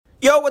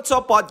Yo, what's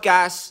up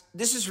podcast?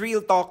 This is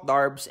Real Talk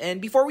Darbs, and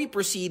before we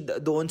proceed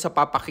doon sa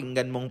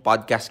papakinggan mong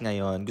podcast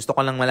ngayon, gusto ko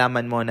lang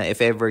malaman mo na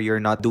if ever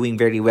you're not doing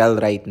very well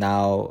right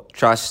now,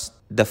 trust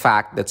the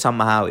fact that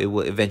somehow it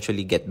will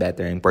eventually get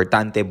better.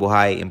 Importante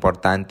buhay,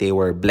 importante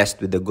we're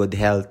blessed with a good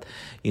health.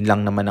 Yun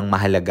lang naman ang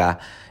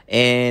mahalaga.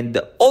 And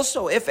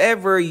also, if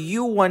ever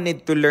you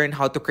wanted to learn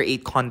how to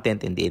create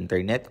content in the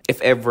internet,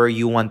 if ever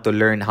you want to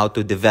learn how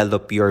to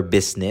develop your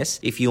business,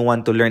 if you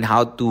want to learn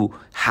how to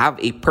have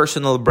a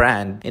personal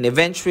brand, and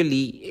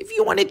eventually, if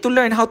you wanted to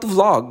learn how to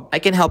vlog, I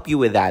can help you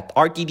with that.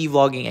 RTD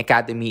Vlogging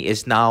Academy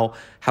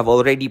have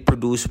already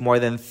produced more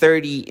than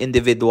 30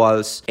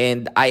 individuals,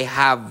 and I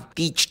have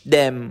teach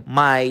them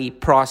my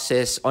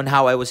process on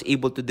how I was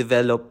able to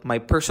develop my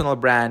personal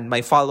brand,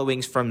 my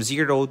followings from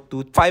 0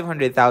 to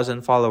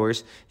 500,000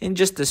 followers in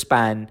just the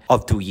span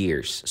of 2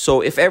 years.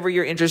 So if ever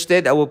you're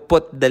interested, I will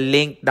put the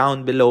link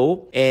down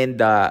below and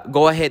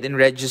go ahead and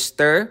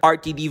register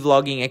RTD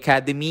Vlogging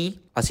Academy.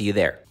 I'll see you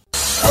there.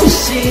 Oh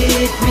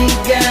shit,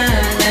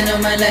 Migan, ano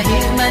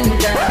malahiman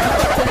ka?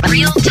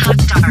 Real Talk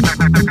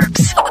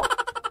Darbs.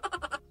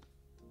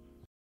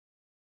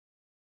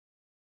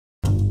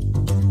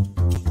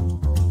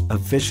 A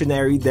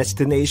visionary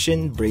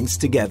destination brings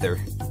together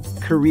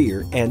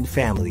career and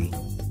family,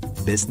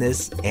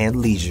 business and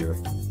leisure,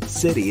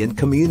 city and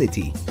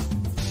community.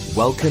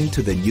 Welcome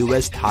to the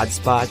newest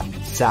hotspot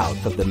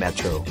south of the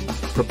metro,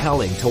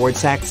 propelling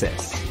towards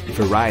access,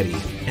 variety,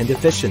 and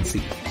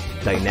efficiency.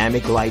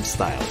 Dynamic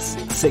lifestyles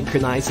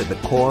synchronized at the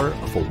core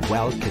of a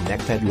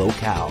well-connected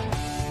locale.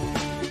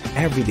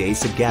 Every day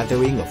is a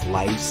gathering of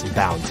life's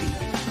bounty.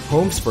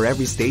 Homes for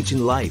every stage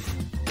in life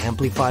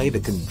amplify the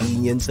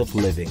convenience of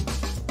living.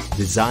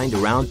 Designed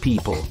around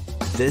people,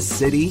 this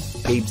city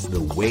paves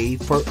the way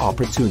for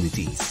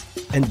opportunities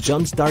and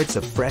jumpstarts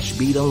a fresh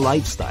beat on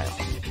lifestyle,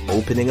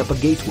 opening up a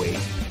gateway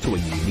to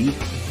a unique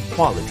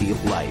quality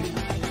of life.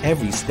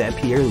 Every step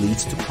here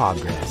leads to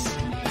progress.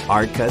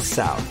 Arca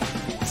South,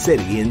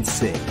 City in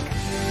Sync.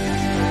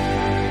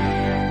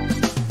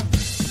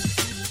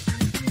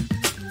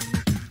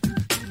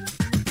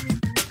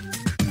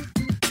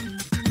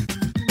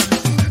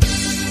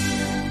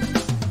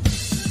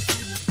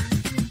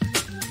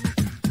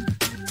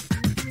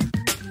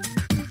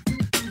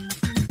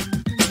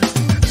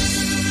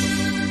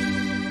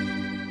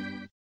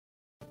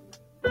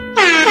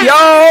 Yo,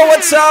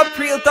 what's up?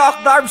 Real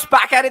Talk Darbs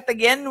back at it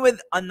again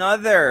with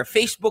another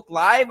Facebook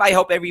Live. I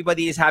hope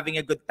everybody is having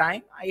a good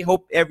time. I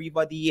hope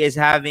everybody is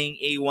having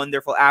a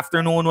wonderful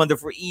afternoon,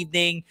 wonderful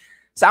evening.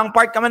 Saang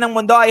part ka man ng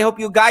mundo, I hope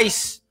you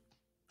guys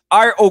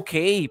are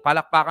okay.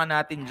 Palakpakan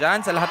natin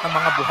dyan sa lahat ng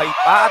mga buhay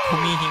pa at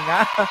humihinga.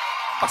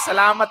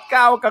 Pasalamat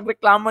ka, huwag kang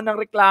reklamo ng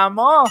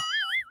reklamo.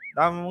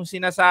 Dami mong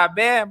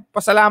sinasabi.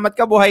 Pasalamat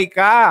ka, buhay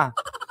ka.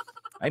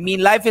 I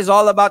mean, life is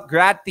all about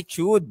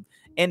gratitude.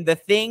 And the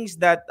things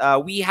that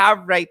we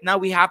have right now,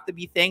 we have to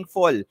be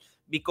thankful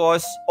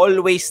because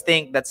always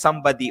think that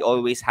somebody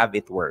always have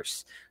it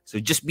worse. So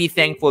just be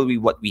thankful with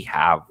what we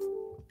have.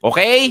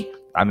 Okay?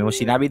 Dami mo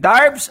sinabi,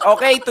 Darbs.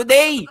 Okay,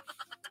 today,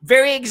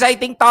 very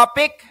exciting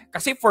topic.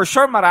 Kasi for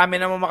sure,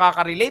 marami naman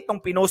makaka-relate. Nung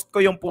pinost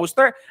ko yung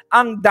poster,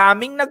 ang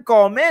daming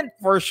nag-comment.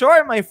 For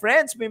sure, my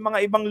friends, may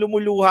mga ibang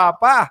lumuluha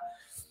pa.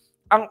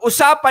 Ang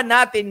usapan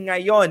natin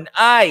ngayon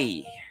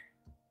ay,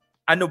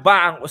 ano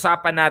ba ang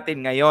usapan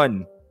natin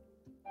ngayon?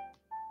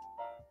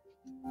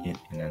 Yan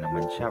na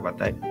naman siya,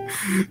 patay.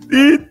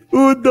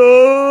 Tito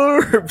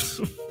Darbs!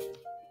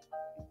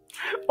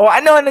 O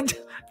ano,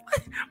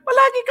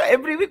 palagi ka,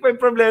 every week may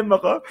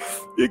problema ka.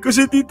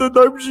 Kasi Tito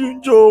Darbs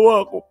yung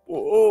jowa ko po.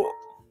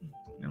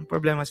 Anong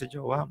problema sa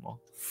jowa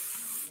mo?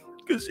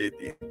 Kasi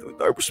Tito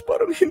Darbs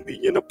parang hindi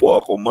niya na po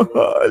ako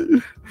mahal.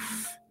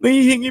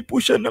 Nahihingi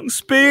po siya ng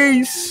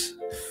space.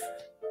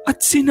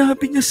 At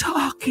sinabi niya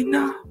sa akin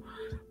na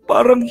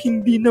parang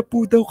hindi na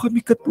po daw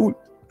kami katulad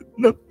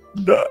ng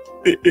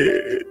dati,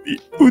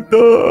 Tito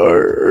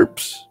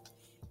Darbs.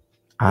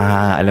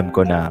 Alam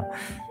ko na.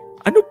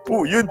 Ano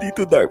po yun,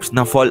 Tito Darbs?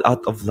 Na-fall out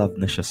of love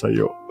na siya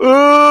sa'yo.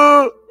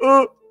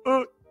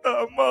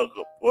 Tama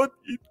ka po,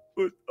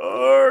 Tito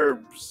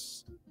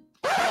Darbs.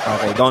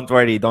 Okay, don't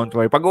worry.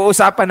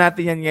 Pag-uusapan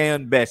natin yan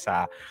ngayon, Bes,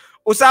 ha?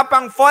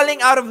 Usapang falling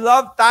out of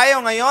love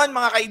tayo ngayon,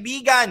 mga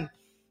kaibigan.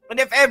 And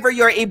if ever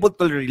you're able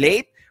to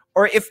relate,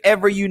 or if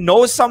ever you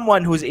know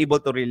someone who's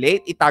able to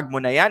relate, itag mo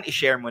na yan,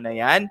 i-share mo na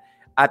yan.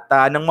 At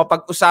nang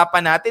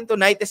mapag-usapan natin,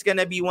 tonight is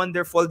gonna be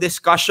wonderful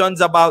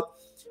discussions about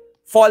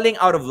falling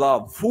out of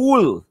love.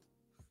 Fool!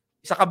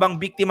 Isa ka bang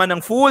biktima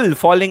ng fool,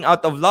 falling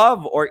out of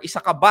love? Or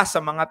isa ka ba sa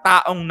mga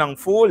taong ng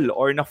fool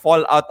or na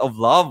fall out of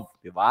love?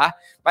 Diba?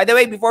 By the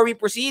way, before we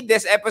proceed,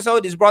 this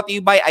episode is brought to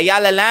you by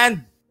Ayala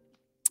Land.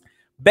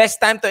 Best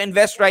time to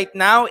invest right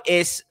now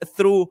is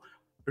through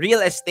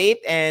real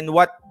estate, and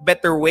what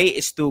better way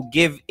is to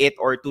give it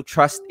or to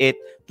trust it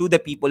to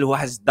the people who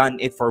has done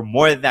it for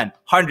more than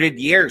 100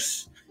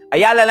 years.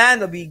 Ayala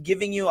Land will be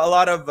giving you a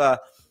lot of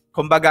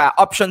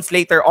options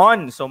later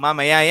on. So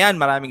mamaya yan,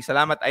 maraming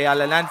salamat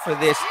Ayala Land for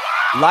this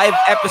live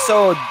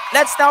episode.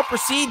 Let's now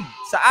proceed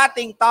sa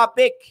ating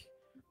topic.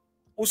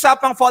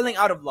 usapang falling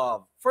out of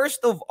love.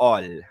 First of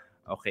all,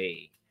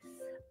 okay.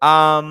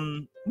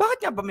 Bakit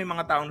nga ba may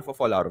mga taong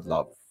na-fall out of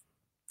love?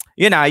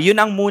 Yun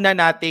ang muna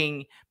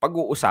nating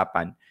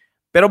pag-uusapan.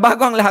 Pero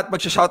bago ang lahat,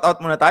 magsha-shoutout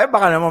muna tayo.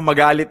 Baka naman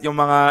magalit yung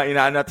mga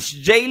inaano natin.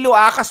 Si J.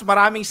 Luacas,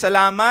 maraming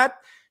salamat.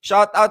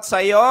 Shoutout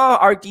sa'yo,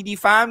 RTD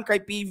fam,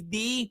 kay PFD,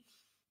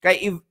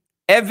 kay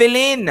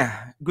Evelyn.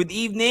 Good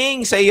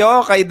evening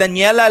sa'yo, kay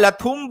Daniela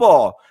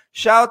Latumbo.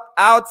 Shout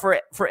out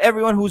for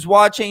everyone who's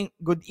watching.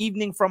 Good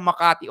evening from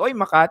Makati. Oy,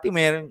 Makati,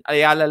 mayroon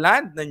Ayala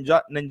Land.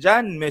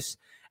 Nandyan, Miss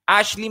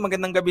Ashley,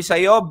 magandang gabi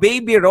sa'yo.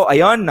 Baby Ro,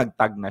 ayun,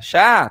 nagtag na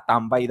siya.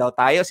 Tambay daw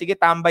tayo. Sige,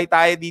 tambay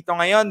tayo dito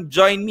ngayon.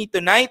 Join me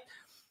tonight.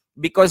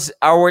 Because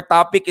our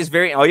topic is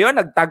very... Ayun,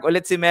 nagtag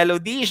ulit si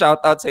Melody.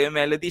 Shout out sa'yo,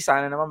 Melody.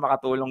 Sana naman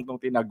makatulong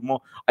tong tinag mo.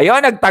 Ayun,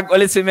 nagtag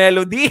ulit si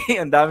Melody.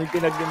 Ang daming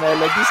tinag ni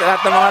Melody. Sa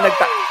lahat ng mga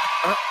nagtag...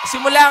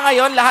 Simula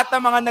ngayon, lahat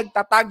ng mga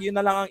nagtatag, yun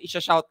na lang ang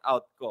isa-shout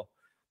out ko.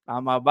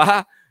 Tama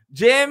ba?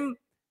 Jim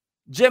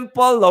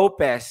Paul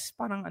Lopez.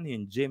 Parang ano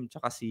yun? Jim,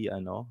 tsaka si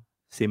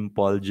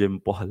Simple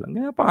Jim Paul.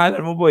 Ang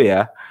pangalan mo, boy,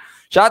 ah.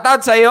 Shout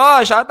out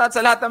sa'yo. Shout out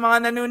sa lahat ng mga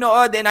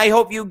nanonood. And I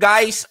hope you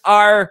guys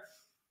are...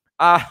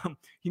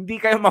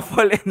 hindi kayo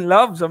ma-fall in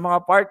love sa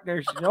mga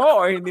partners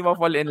nyo or hindi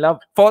ma-fall in love,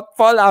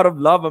 fall out of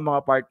love ang mga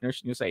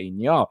partners nyo sa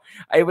inyo.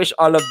 I wish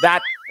all of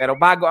that. Pero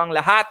bago ang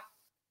lahat,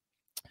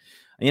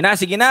 ayun na,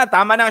 sige na,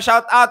 tama na ang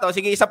shoutout. O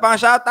sige, isa pang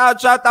shoutout.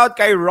 Shoutout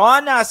kay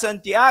Rona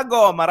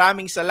Santiago.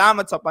 Maraming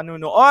salamat sa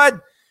panunood.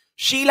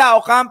 Sheila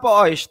Ocampo,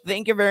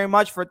 thank you very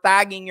much for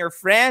tagging your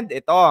friend.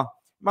 Ito,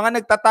 mga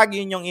nagtatag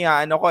yun yung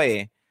ko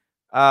eh.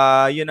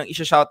 Yun ang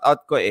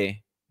isa-shoutout ko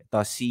eh.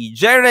 Ito, si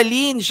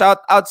Geraldine,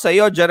 shout out sa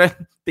iyo.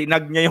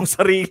 Tinag niya yung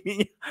sarili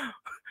niya.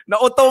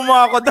 Nauto mo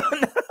ako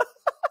doon.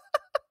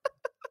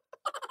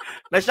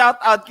 Na-shout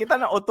out kita,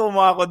 nauto mo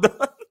ako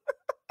doon.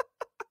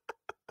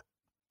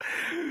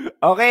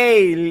 Okay,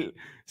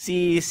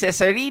 si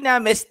Cesarina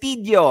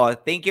Mestidio,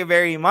 thank you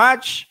very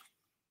much.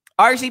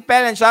 RC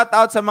Pelen, shout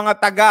out sa mga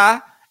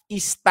taga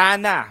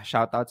Istana.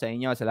 Shout out sa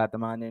inyo, sa lahat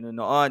ng mga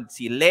nanonood.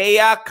 Si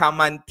Leia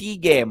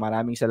Camantigue,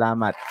 maraming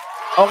salamat.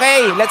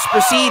 Okay, let's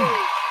proceed.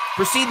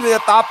 Proceed with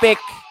the topic.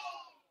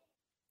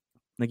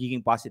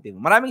 Nagiging positive.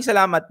 Maraming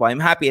salamat po. I'm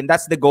happy and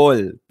that's the goal,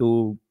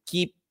 to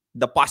keep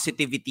the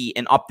positivity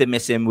and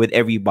optimism with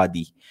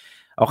everybody.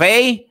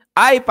 Okay?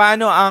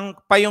 Paano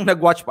pa yung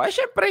nag-watch pa?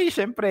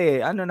 Syempre.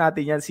 Ano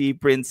natin yan, si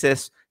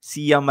Princess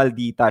Sia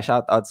Maldita.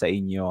 Shout out sa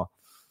inyo.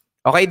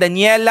 Okay,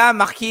 Daniela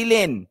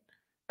Makilin.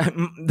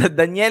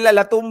 Daniela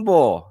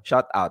Latumbo.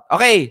 Shout out.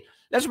 Okay,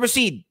 let's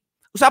proceed.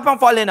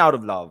 Usapang falling out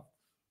of love.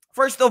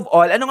 First of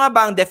all, ano nga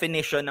ba ang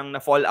definition ng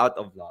na-fall out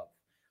of love?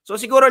 So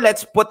siguro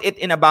let's put it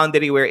in a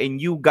boundary wherein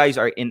you guys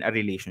are in a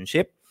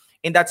relationship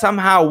and that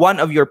somehow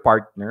one of your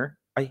partner,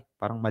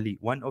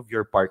 one of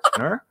your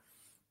partner,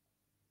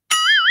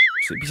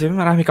 so, ibig sabihin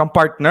marami kang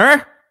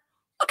partner?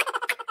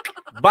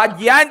 Bad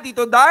yan,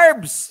 Tito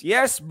Darbs.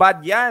 Yes, bad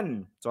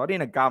yan. Sorry,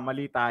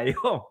 nagkamali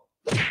tayo.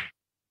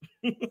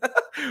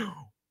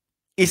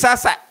 Isa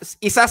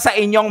sa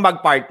inyong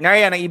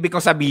magpartner, yan ang ibig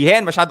kong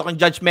sabihin, masyado kong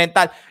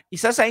judgmental.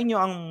 Isa sa inyo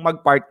ang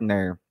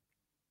magpartner,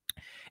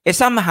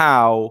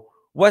 somehow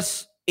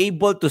was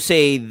able to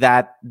say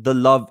that the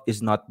love is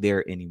not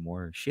there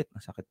anymore. Shit,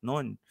 masakit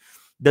nun.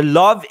 The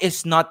love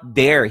is not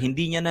there.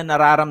 Hindi niya na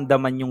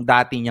nararamdaman yung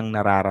dati niyang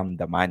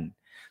nararamdaman.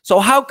 So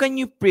how can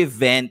you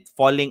prevent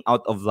falling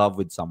out of love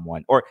with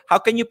someone? Or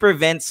how can you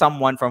prevent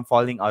someone from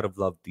falling out of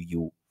love to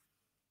you?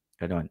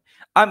 Ganon.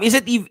 Is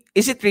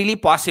it really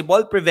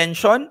possible,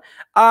 prevention?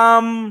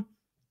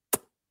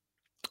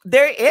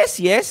 There is,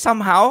 yes,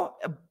 somehow,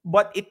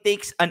 but it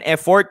takes an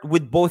effort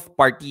with both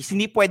parties.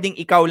 Hindi pwedeng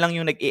ikaw lang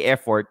yung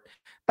nag-i-effort,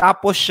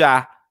 tapos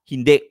siya,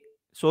 hindi.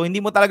 So,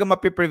 hindi mo talaga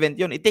mapiprevent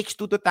yun. It takes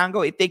two to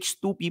tango. It takes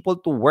two people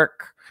to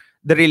work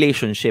the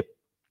relationship.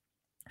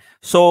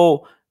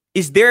 So,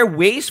 is there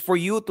ways for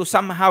you to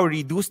somehow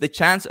reduce the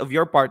chance of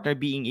your partner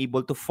being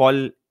able to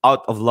fall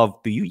out of love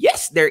to you?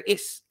 Yes, there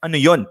is.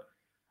 Ano yun?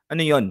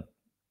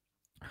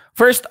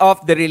 First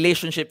off, the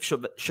relationship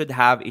should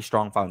have a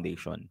strong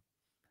foundation.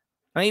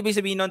 Ano ibig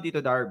sabihin nun, Tito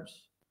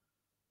Darbs?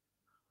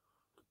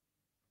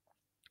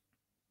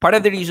 Part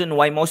of the reason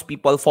why most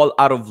people fall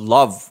out of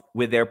love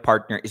with their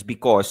partner is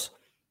because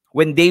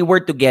when they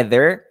were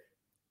together,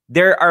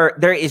 there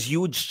is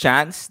huge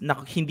chance na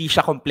hindi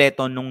siya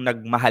kompleto nung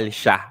nagmahal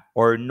siya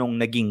or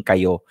nung naging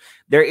kayo.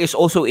 There is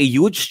also a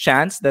huge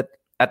chance that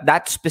at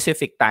that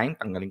specific time,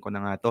 tanggalin ko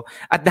na nga to,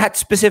 at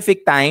that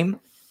specific time,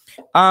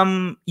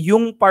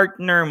 yung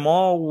partner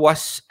mo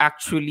was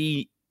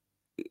actually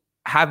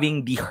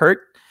having the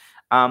hurt,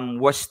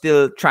 was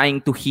still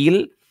trying to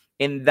heal,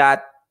 in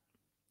that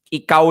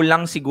ikaw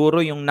lang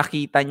siguro yung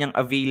nakita niyang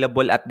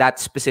available at that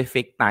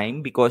specific time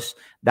because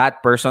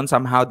that person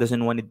somehow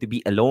doesn't want it to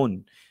be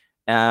alone.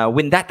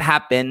 When that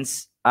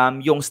happens,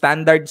 yung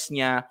standards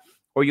niya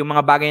or yung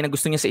mga bagay na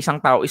gusto niya sa isang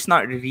tao is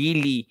not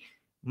really,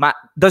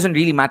 doesn't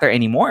really matter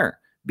anymore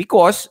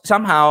because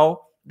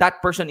somehow that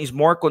person is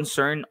more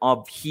concerned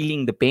of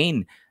healing the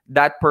pain.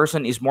 That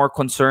person is more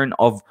concerned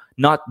of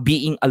not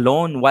being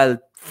alone while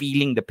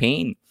feeling the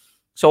pain.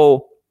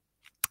 So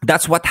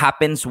that's what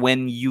happens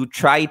when you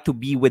try to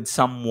be with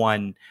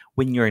someone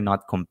when you're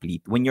not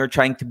complete. When you're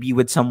trying to be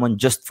with someone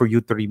just for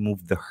you to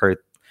remove the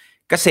hurt.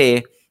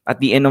 Kasi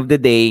at the end of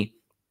the day,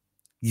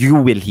 you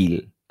will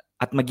heal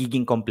at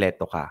magiging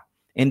kompleto ka.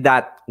 And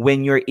that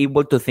when you're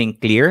able to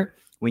think clear,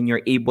 when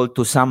you're able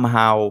to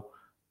somehow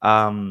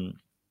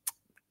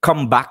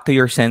come back to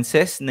your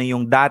senses, na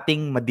yung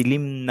dating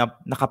madilim na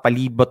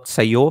nakapalibot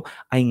sa'yo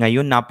ay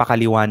ngayon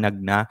napakaliwanag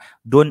na,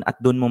 doon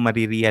at doon mo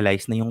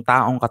marirealize na yung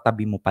taong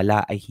katabi mo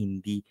pala ay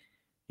hindi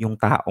yung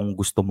taong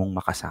gusto mong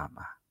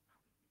makasama.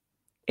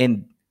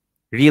 And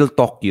real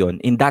talk yun.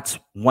 And that's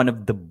one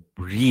of the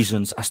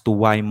reasons as to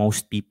why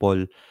most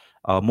people,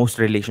 most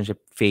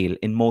relationship fail.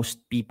 And most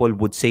people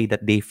would say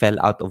that they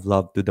fell out of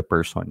love to the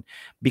person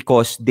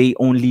because they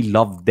only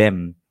loved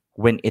them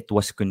when it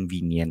was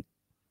convenient.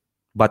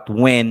 But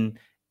when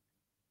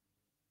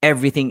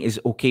everything is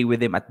okay with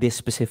them at this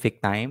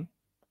specific time,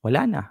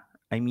 wala na.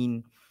 I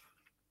mean,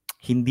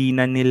 hindi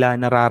na nila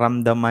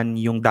nararamdaman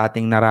yung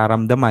dating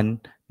nararamdaman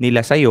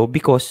nila sa'yo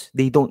because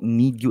they don't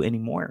need you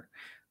anymore.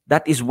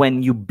 That is when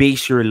you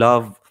base your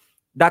love.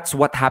 That's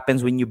what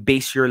happens when you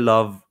base your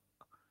love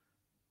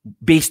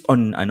based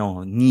on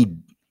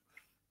need.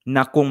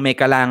 Na kung may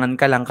kailangan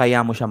ka lang,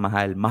 kaya mo siya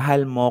mahal.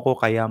 Mahal mo ko,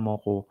 kaya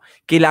mo ko.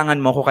 Kailangan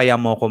mo ko, kaya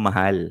mo ko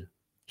mahal.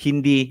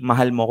 Hindi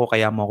mahal mo ko,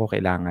 kaya mo ko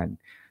kailangan.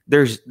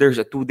 There's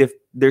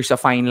a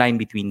fine line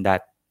between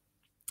that.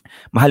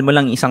 Mahal mo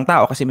lang isang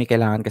tao kasi may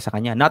kailangan ka sa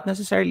kanya. Not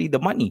necessarily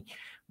the money,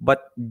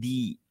 but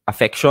the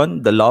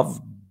affection, the love,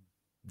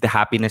 the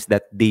happiness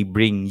that they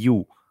bring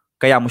you.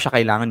 Kaya mo siya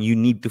kailangan. You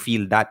need to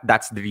feel that.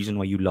 That's the reason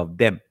why you love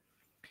them.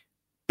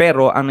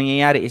 Pero ang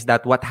nangyayari is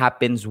that what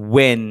happens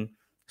when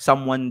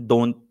someone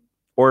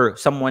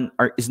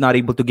is not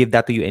able to give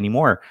that to you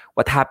anymore?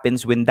 What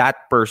happens when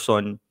that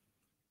person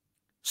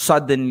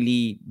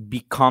suddenly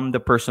become the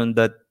person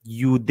that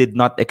you did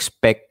not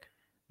expect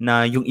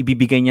na yung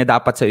ibibigay niya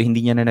dapat sa'yo,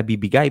 hindi niya na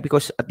nabibigay?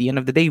 Because at the end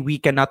of the day, we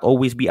cannot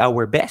always be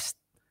our best.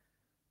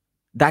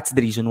 That's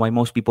the reason why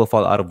most people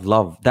fall out of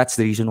love. That's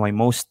the reason why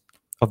most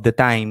of the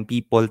time,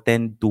 people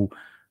tend to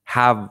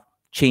have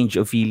change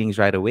of feelings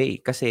right away.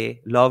 Kasi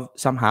love,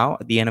 somehow,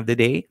 at the end of the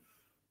day,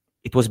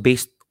 it was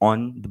based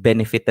on the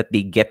benefit that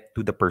they get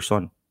to the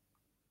person.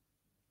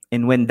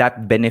 And when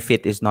that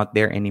benefit is not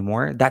there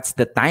anymore, that's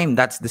the time,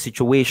 that's the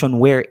situation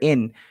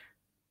wherein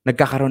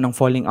nagkakaroon ng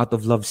falling out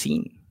of love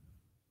scene.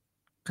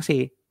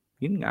 Kasi,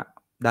 yun nga,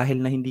 dahil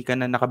na hindi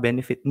na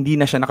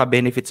siya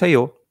naka-benefit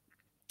sa'yo,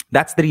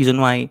 that's the reason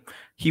why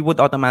he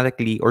would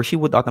automatically or she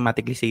would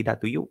automatically say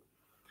that to you.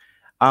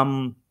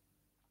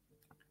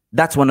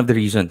 That's one of the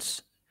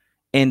reasons.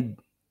 And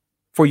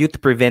for you to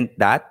prevent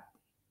that,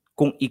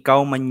 kung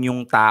ikaw man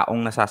yung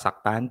taong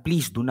nasasaktan,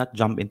 please do not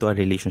jump into a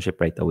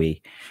relationship right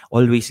away.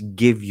 Always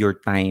give your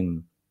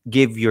time.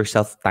 Give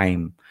yourself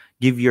time.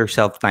 Give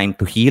yourself time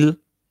to heal.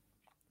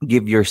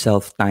 Give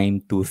yourself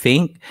time to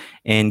think.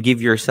 And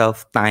give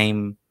yourself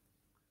time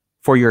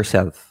for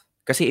yourself.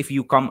 Kasi if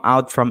you come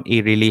out from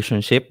a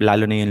relationship,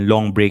 lalo na yung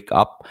long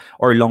breakup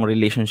or long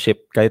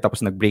relationship kayo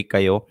tapos nag-break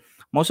kayo,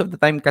 most of the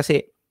time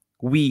kasi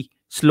we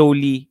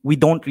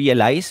don't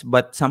realize,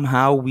 but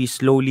somehow we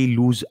slowly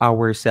lose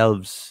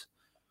ourselves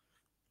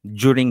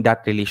during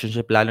that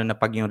relationship, lalo na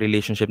pag yung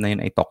relationship na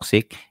yun ay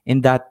toxic, and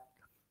that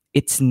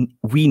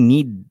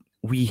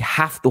we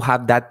have to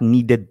have that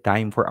needed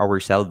time for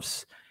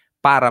ourselves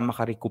para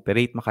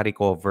makarecuperate,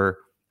 makarecover,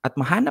 at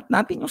mahanap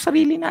natin yung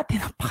sarili natin.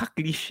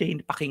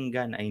 Napaka-cliche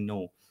pakinggan, I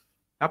know.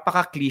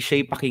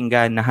 Napaka-cliche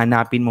pakinggan na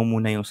hanapin mo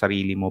muna yung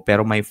sarili mo.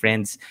 Pero my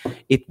friends,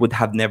 it would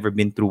have never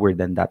been truer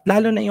than that.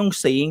 Lalo na yung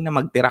saying na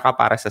magtira ka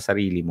para sa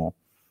sarili mo.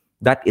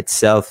 That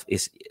itself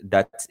is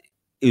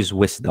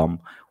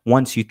wisdom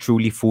once you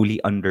truly,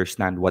 fully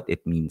understand what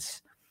it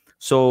means.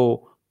 So,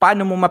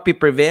 paano mo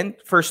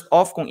mapiprevent? First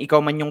off, kung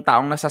ikaw man yung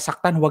taong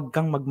nasasaktan, huwag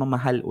kang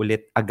magmamahal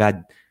ulit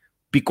agad.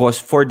 Because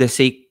for the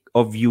sake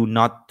of you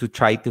not to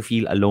try to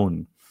feel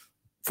alone.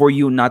 For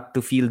you not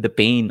to feel the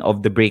pain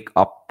of the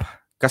breakup.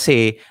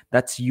 Kasi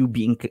that's you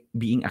being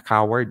a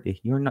coward.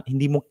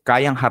 Hindi mo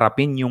kayang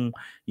harapin yung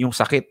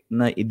sakit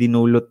na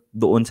idinulot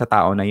doon sa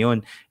tao na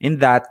yon.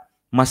 In that,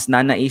 mas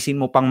nanaisin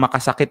mo pang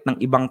makasakit ng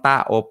ibang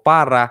tao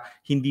para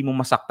hindi mo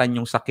masaktan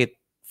yung sakit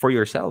for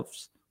yourself.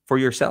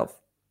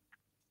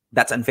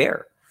 That's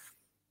unfair.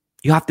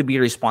 You have to be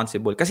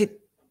responsible. Kasi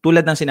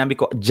tulad ng sinabi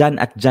ko,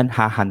 dyan at dyan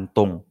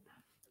hahantong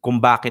kung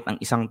bakit ang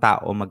isang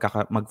tao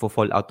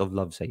magfo-fall out of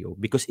love sa'yo.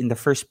 Because in the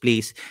first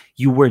place,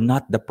 you were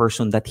not the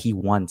person that he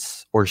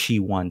wants or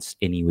she wants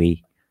anyway.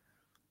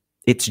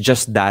 It's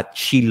just that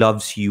she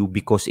loves you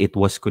because it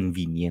was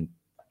convenient.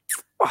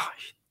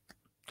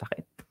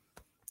 Sakit.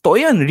 To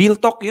yan, real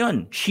talk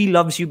yun. She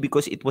loves you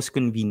because it was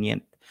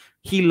convenient.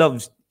 He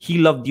loved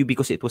you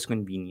because it was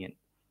convenient.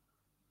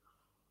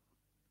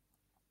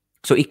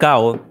 So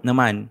ikaw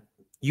naman,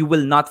 you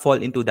will not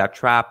fall into that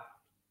trap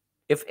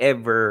if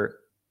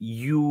ever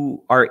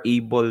you are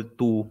able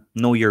to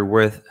know your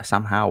worth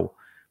somehow.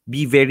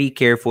 Be very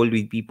careful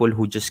with people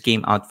who just came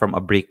out from a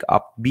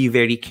breakup. Be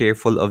very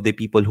careful of the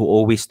people who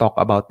always talk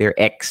about their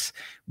ex.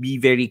 Be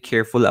very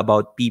careful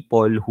about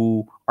people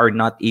who are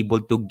not able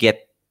to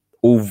get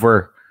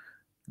over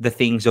the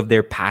things of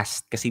their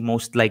past. Kasi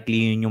most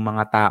likely yun yung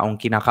mga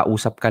taong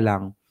kinakausap ka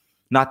lang,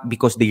 not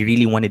because they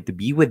really wanted to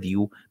be with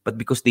you, but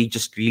because they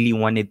just really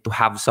wanted to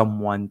have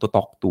someone to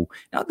talk to.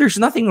 Now, there's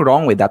nothing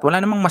wrong with that. Wala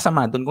namang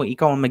masama doon kung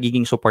ikaw ang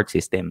magiging support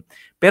system.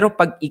 Pero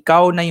pag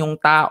ikaw na yung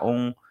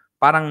taong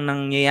parang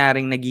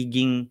nangyayaring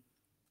nagiging,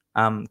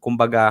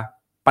 kumbaga,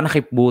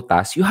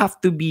 panakipbutas, you have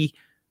to be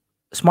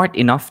smart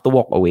enough to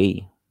walk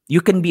away.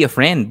 You can be a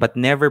friend, but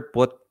never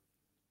put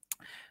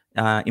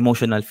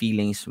emotional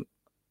feelings,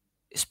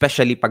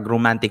 especially pag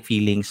romantic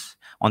feelings,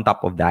 on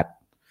top of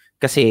that.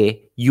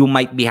 Kasi you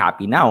might be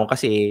happy now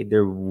kasi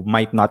there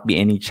might not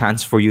be any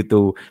chance for you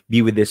to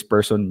be with this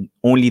person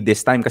only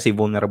this time kasi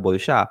vulnerable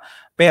siya.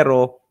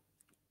 Pero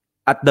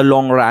at the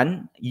long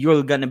run,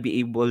 you're gonna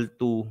be able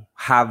to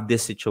have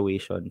this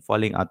situation,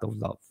 falling out of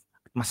love.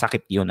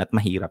 Masakit yun at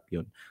mahirap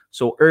yun.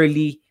 So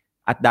early,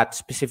 at that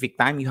specific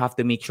time, you have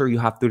to make sure you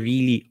have to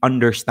really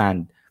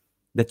understand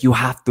that you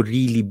have to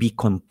really be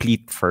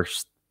complete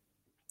first.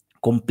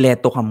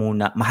 Kompleto ka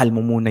muna, mahal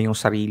mo muna yung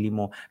sarili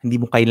mo. Hindi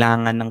mo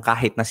kailangan ng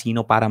kahit na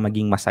sino para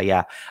maging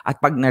masaya.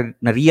 At pag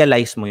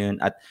na-realize mo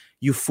yun at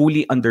you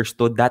fully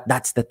understood that,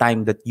 that's the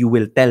time that you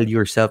will tell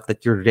yourself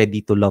that you're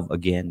ready to love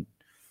again.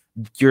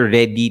 You're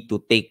ready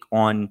to take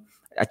on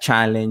a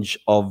challenge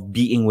of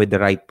being with the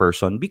right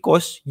person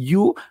because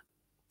you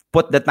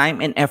put the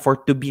time and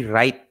effort to be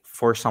right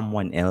for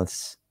someone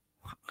else.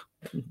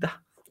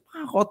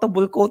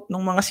 Quotable quote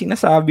ng mga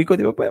sinasabi ko,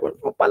 di ba?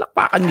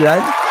 Palakpakan dyan.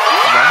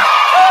 Diba?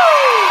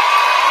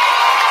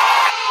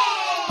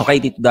 Okay,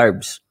 Tito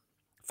Darbs.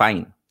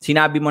 Fine.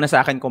 Sinabi mo na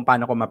sa akin kung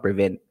paano ko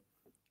ma-prevent.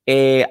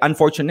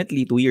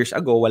 Unfortunately, 2 years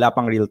ago, wala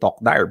pang Real Talk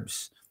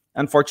Darbs.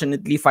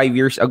 Unfortunately, 5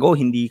 years ago,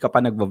 hindi ka pa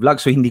nagva-vlog,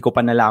 so hindi ko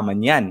pa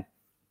nalaman yan.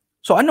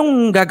 So,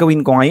 anong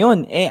gagawin ko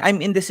ngayon? I'm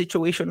in this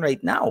situation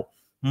right now.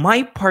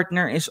 My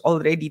partner is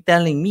already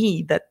telling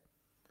me that,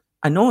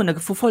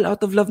 nag-fall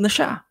out of love na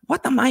siya.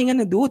 What am I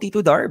gonna do,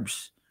 Tito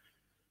Darbs?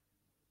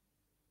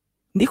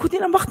 Hindi ko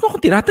bakit mo ako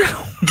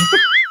tinatanong?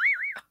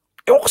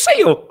 Ewan ko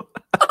sa'yo.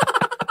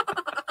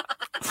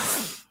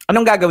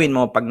 Anong gagawin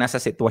mo pag nasa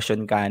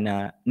sitwasyon ka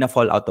na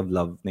fall out of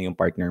love na yung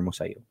partner mo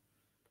sa'yo?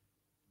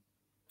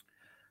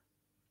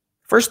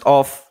 First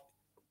off,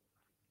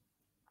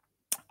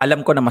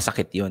 alam ko na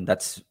masakit yun.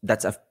 That's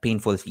a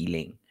painful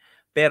feeling.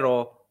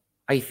 Pero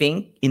I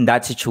think in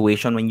that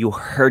situation, when you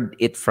heard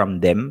it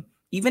from them,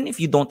 even if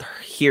you don't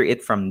hear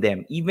it from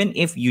them, even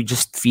if you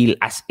just feel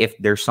as if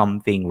there's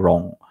something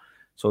wrong.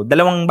 So,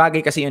 dalawang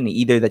bagay kasi yun.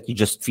 Either that you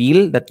just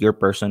feel that the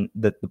person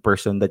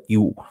that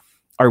you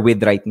are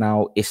with right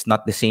now is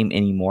not the same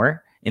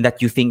anymore, and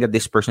that you think that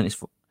this person is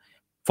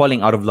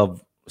falling out of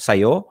love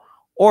sa'yo,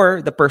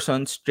 or the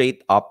person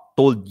straight up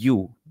told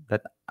you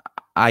that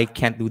I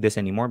can't do this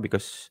anymore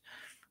because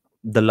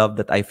the love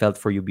that I felt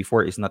for you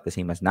before is not the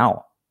same as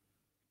now.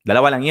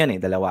 Dalawa lang yun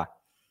dalawa.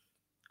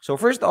 So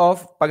first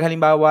off, pag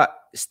halimbawa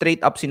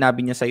straight up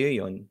sinabi niya sa'yo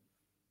yun,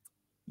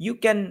 you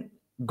can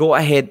go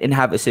ahead and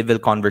have a civil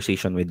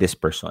conversation with this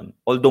person.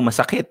 Although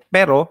masakit,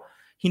 pero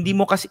hindi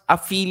mo kasi, a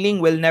feeling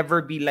will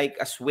never be like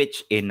a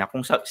switch in. Na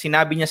kung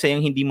sinabi niya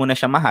sa'yo hindi mo na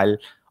siya mahal,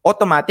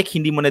 automatic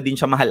hindi mo na din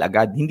siya mahal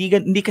agad.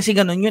 Hindi kasi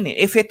ganun yun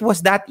If it was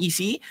that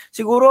easy,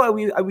 siguro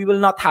we will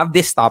not have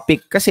this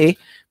topic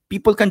kasi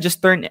people can just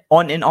turn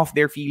on and off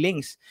their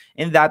feelings,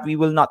 and that we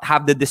will not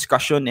have the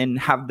discussion and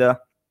have the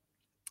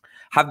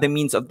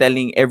means of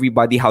telling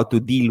everybody how to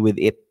deal with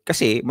it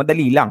kasi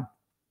madali lang.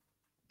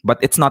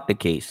 But it's not the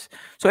case.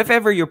 So if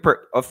ever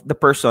the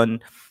person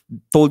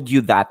told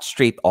you that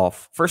straight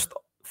off, first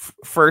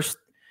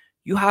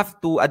you have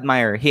to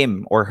admire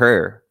him or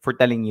her for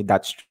telling you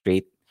that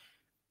straight.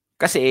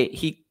 Kasi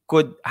he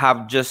could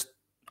have just,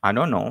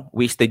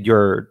 wasted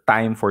your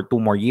time for 2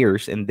 more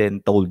years and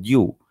then told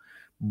you.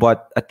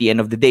 But at the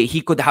end of the day,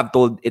 he could have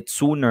told it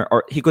sooner,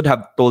 or he could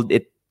have told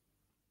it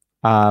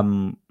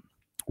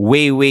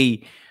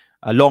way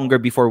longer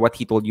before what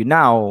he told you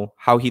now,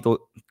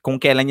 kung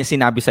kailan niya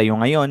sinabi sa'yo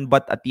ngayon,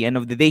 but at the end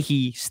of the day,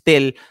 he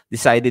still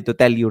decided to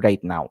tell you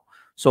right now.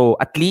 So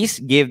at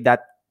least give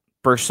that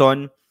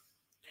person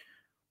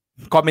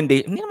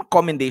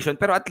commendation,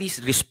 pero at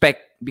least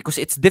respect, because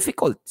it's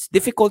difficult. It's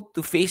difficult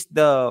to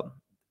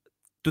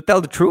to tell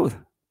the truth.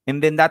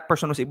 And then that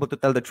person was able to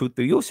tell the truth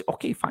to you. So,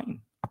 okay,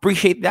 fine.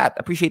 Appreciate that.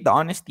 Appreciate the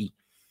honesty.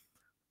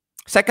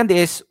 Second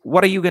is,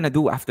 what are you gonna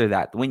do after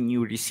that when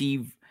you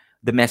receive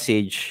the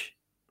message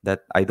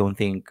that I don't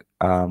think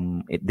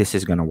this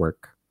is gonna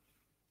work?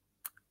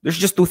 There's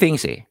just 2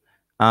 things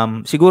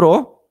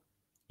siguro,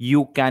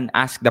 you can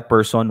ask the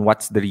person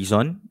what's the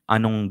reason,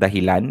 anong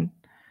dahilan,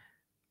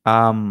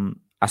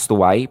 as to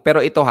why.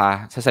 Pero ito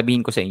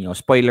sasabihin ko sa inyo,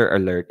 spoiler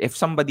alert, if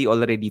somebody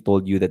already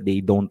told you that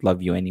they don't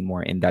love you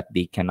anymore and that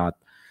they cannot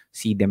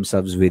see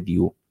themselves with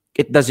you,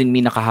 it doesn't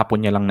mean na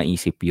kahapon niya lang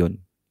naisip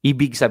yun.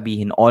 Ibig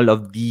sabihin, all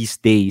of these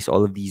days,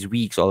 all of these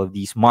weeks, all of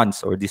these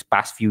months, or these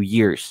past few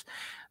years,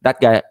 that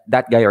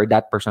guy or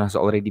that person has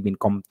already been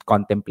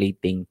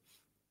contemplating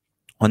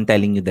on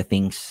telling you the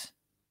things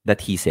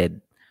that he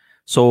said.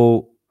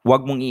 So,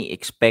 wag mong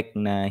i-expect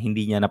na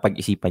hindi niya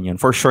napag-isipan yun.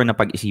 For sure,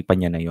 napag-isipan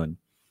niya na yun.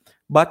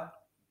 But,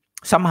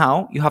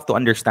 somehow, you have to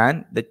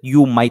understand that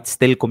you might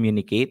still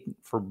communicate.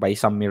 By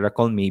some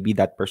miracle, maybe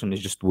that person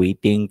is just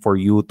waiting for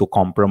you to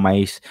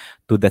compromise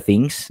to the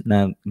things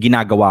na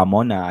ginagawa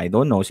mo na, I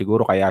don't know,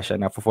 siguro kaya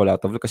siya na-fall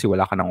out of it kasi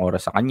wala ka ng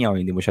oras sa kanya or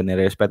hindi mo siya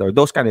nire-respect or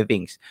those kind of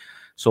things.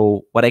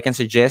 So, what I can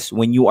suggest,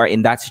 when you are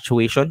in that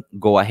situation,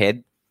 go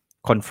ahead,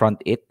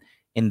 confront it,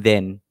 and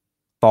then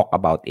talk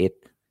about it.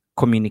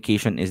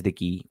 Communication is the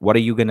key. What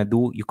are you gonna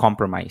do? You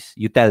compromise.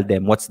 You tell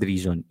them what's the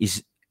reason.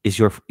 Is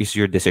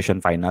your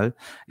decision final?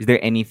 Is there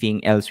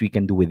anything else we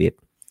can do with it?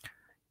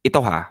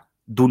 Ito ha,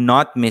 do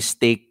not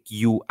mistake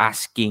you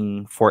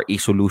asking for a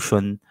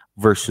solution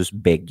versus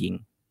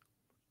begging.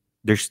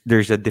 There's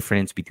a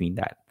difference between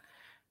that.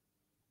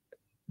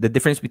 The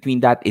difference between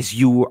that is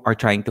you are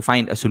trying to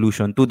find a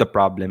solution to the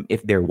problem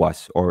if there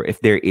was or if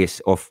there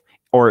is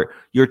or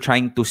you're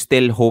trying to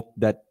still hope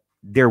that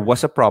there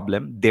was a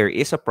problem, there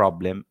is a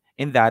problem,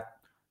 in that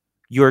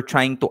you're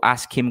trying to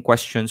ask him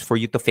questions for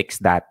you to fix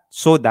that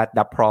so that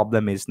the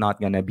problem is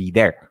not gonna be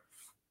there.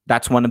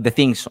 That's one of the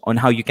things on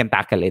how you can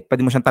tackle it.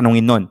 Pwede mo siyang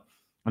tanungin nun.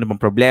 Ano bang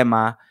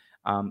problema?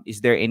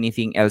 Is there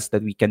anything else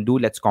that we can do?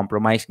 Let's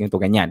compromise. Ganito,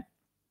 ganyan.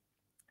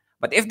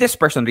 But if this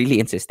person really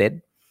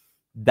insisted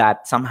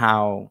that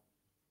somehow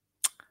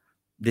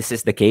this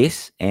is the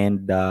case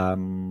and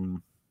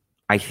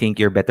I think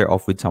you're better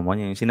off with someone.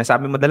 Yung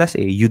sinasabi madalas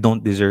you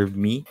don't deserve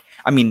me.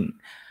 I mean,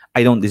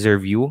 I don't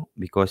deserve you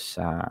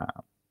because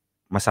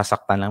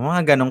masasaktan lang.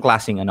 Mga ganong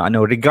klaseng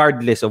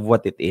regardless of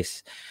what it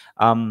is.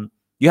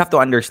 You have to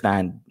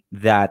understand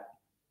that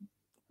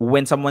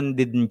when someone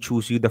didn't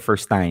choose you the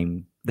first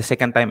time, the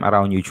second time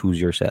around you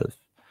choose yourself.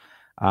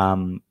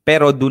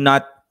 Pero do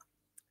not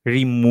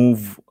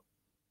remove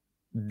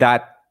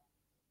that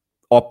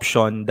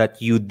option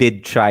that you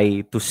did try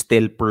to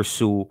still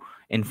pursue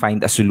and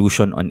find a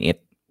solution on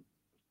it.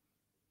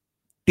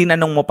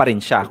 Tinanong mo pa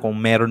rin siya kung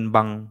meron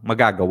bang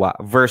magagawa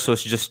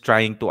versus just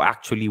trying to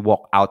actually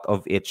walk out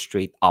of it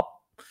straight up.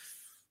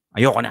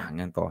 Ayoko na,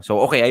 ganito. So,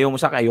 okay, ayaw mo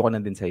sa akin, ayoko na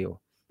din sa'yo.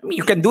 I mean,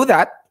 you can do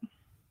that.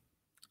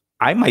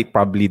 I might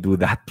probably do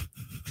that.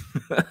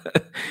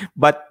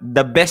 But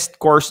the best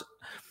course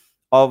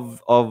of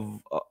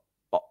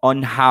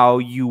on how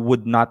you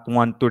would not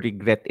want to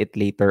regret it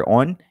later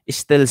on is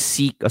still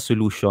seek a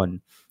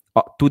solution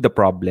to the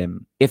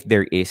problem if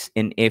there is,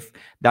 and if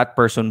that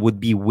person would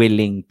be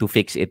willing to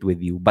fix it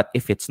with you. But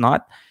if it's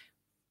not,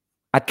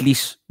 at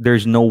least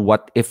there's no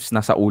what ifs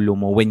na sa ulo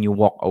mo when you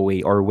walk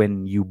away or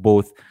when you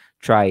both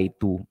try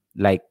to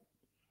like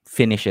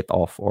finish it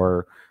off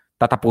or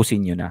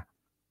tatapusin nyo na.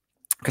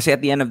 Kasi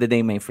at the end of the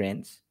day, my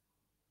friends,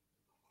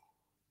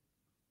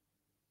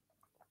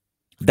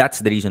 that's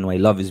the reason why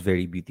love is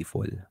very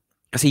beautiful.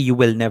 Kasi you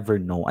will never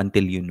know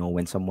until you know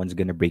when someone's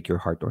gonna break your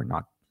heart or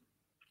not.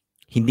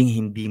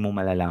 Hindi mo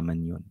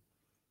malalaman yun.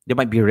 There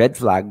might be red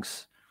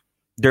flags.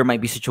 There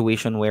might be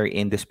situation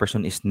wherein this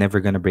person is never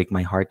gonna break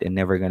my heart and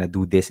never gonna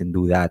do this and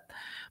do that.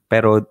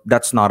 Pero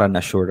that's not an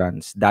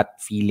assurance. That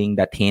feeling,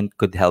 that hint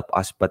could help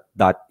us, but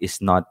that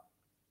is not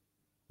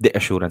the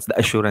assurance. The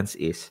assurance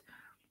is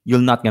you're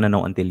not gonna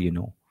know until you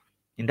know.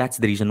 And that's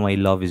the reason why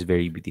love is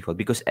very beautiful.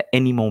 Because at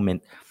any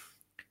moment,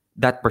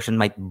 that person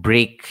might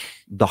break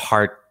the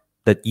heart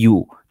that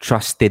you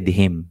trusted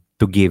him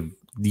to give.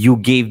 You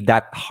gave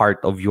that heart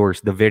of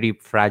yours, the very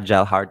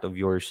fragile heart of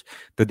yours,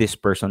 to this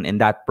person, and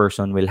that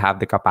person will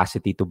have the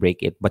capacity to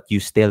break it, but you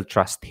still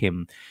trust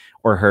him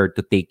or her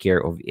to take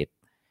care of it.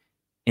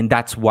 And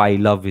that's why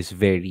love is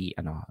very,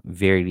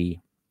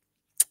 very,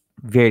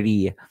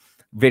 very,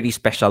 very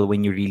special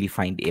when you really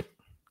find it.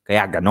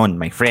 Kaya ganon,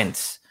 my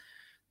friends.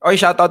 Oy,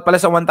 shoutout pala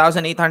sa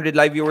 1,800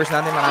 live viewers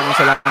natin. Maraming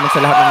salamat sa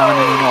lahat ng mga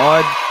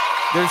nanonood.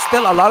 There's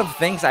still a lot of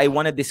things I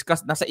want to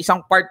discuss. Nasa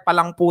isang part pa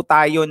lang po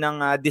tayo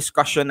ng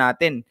discussion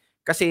natin.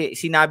 Kasi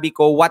sinabi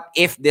ko, what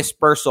if this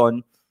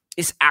person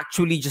is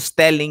actually just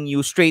telling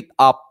you straight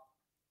up,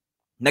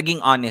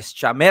 naging honest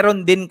siya.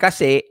 Meron din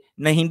kasi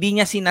na hindi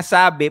niya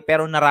sinasabi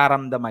pero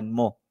nararamdaman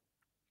mo.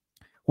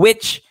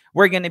 Which,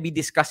 we're gonna be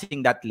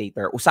discussing that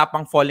later.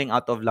 Usapang falling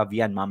out of love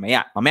yan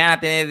mamaya.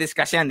 Mamaya natin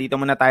i-discuss yan. Dito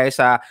muna tayo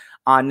sa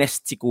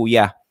honest si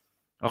Kuya.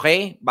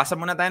 Okay? Basa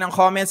muna tayo ng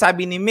comment.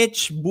 Sabi ni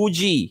Mitch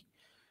Buji,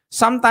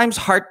 sometimes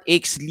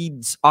heartaches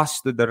leads us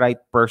to the right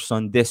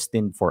person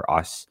destined for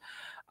us.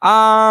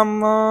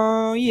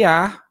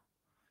 Yeah.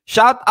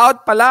 Shout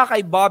out pala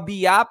kay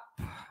Bobby Yap.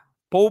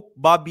 Pope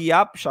Bobby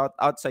Yap, shout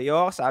out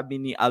sa'yo. Sabi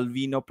ni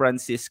Alvino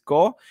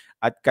Francisco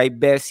at kay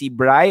Bessie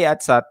Bry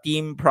at sa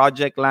Team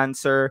Project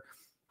Lancer.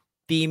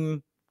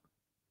 Team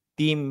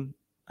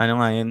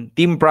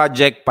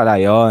Project pala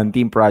yun.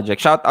 Team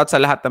Project. Shout out sa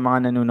lahat ng mga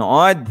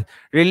nanonood.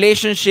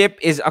 Relationship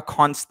is a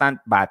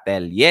constant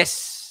battle.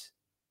 Yes.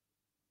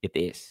 It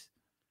is.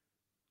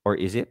 Or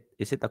is it?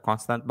 Is it a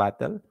constant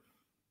battle?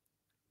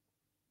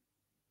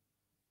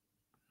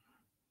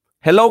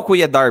 Hello,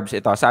 Kuya Darbs.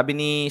 Ito, sabi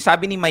ni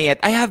Mayet,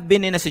 I have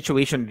been in a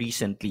situation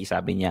recently,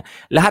 sabi niya.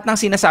 Lahat ng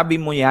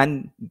sinasabi mo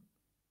yan,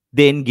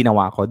 then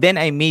ginawa ko. Then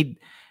I made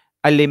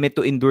a limit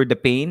to endure the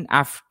pain.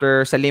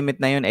 After sa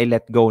limit na yun, I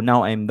let go.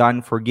 Now I'm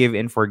done. Forgive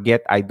and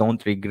forget. I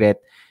don't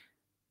regret.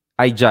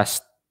 I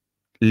just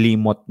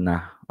limot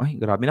na. Ay,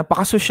 grabe.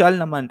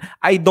 Napaka-social naman.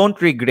 I don't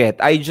regret.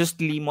 I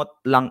just limot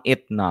lang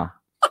it na.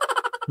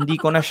 Hindi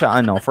ko na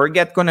siya,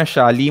 forget ko na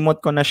siya,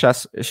 limot ko na siya,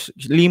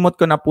 limot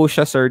ko na po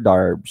siya, Sir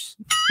Darbs.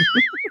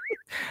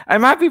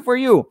 I'm happy for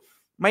you.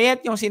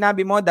 Mayet, yung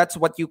sinabi mo, that's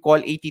what you call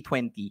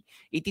 80-20.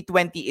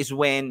 80-20 is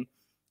when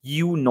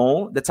you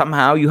know that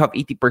somehow you have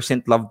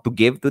 80% love to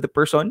give to the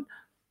person,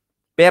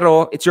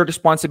 pero it's your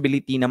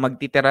responsibility na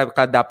magtitira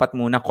ka dapat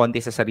muna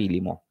konti sa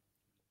sarili mo.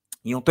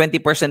 Yung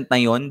 20%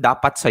 na yon,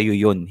 dapat sa'yo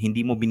yun.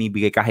 Hindi mo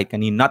binibigay kahit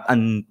kanino, not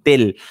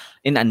until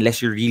and unless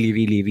you're really,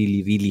 really,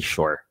 really, really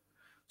sure.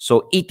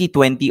 So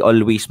 80-20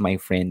 always, my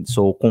friend.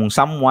 So kung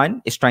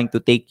someone is trying to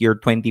take your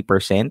 20%,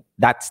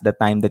 that's the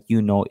time that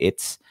you know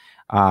it's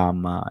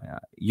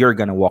you're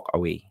gonna walk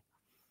away.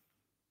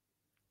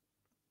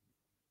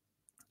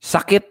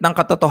 Sakit ng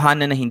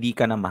katotohanan na hindi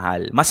ka na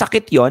mahal.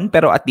 Masakit yon,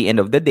 pero at the end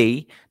of the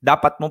day,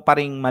 dapat mo pa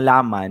ring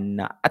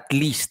malaman na at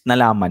least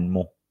nalaman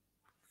mo.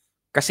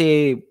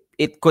 Kasi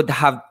it could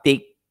have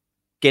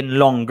taken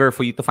longer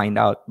for you to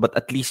find out, but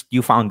at least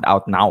you found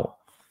out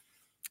now.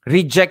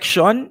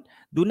 Rejection,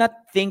 do not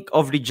think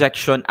of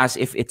rejection as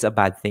if it's a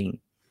bad thing.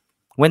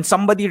 When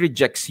somebody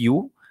rejects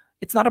you,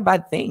 it's not a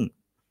bad thing.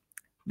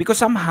 Because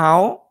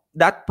somehow,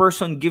 that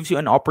person gives you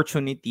an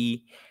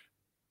opportunity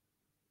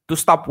to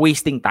stop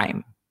wasting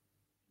time.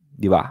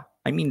 Di ba?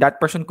 I mean, that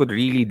person could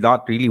really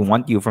not really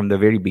want you from the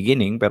very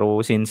beginning,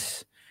 pero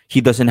since he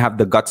doesn't have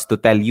the guts to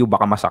tell you,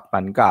 baka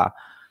masaktan ka,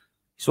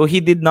 so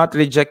he did not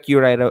reject you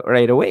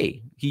right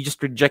away. He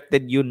just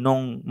rejected you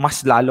nung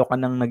mas lalo ka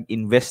nang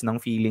nag-invest ng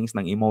feelings,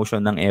 ng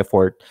emotion, ng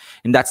effort.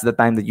 And that's the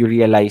time that you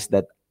realize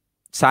that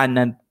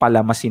sana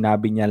pala mas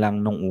sinabi niya lang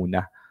nung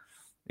una.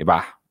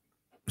 Diba?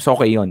 So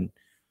okay yun.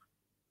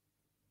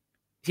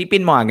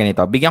 Isipin mo nga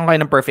ganito. Bigyan ko kayo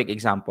ng perfect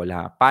example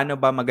ha. Paano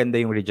ba maganda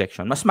yung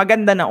rejection? Mas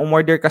maganda na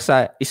umorder ka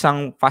sa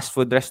isang fast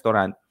food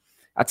restaurant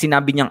at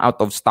sinabi niyang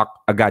out of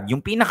stock agad. Yung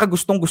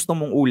pinakagustong-gusto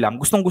mong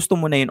ulam, gustong-gusto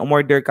mo na yun,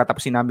 umorder ka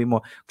tapos sinabi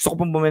mo, gusto ko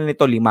pong bumili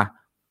nito 5.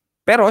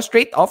 Pero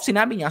straight off,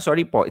 sinabi niya,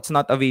 sorry po, it's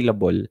not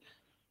available.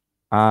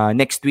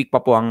 Next week pa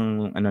po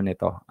ang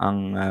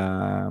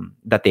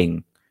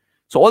dating.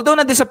 So although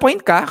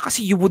na-disappoint ka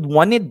kasi you would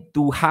wanted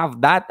to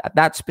have that at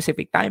that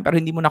specific time pero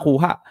hindi mo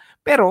nakuha.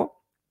 Pero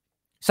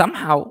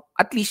somehow,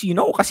 at least you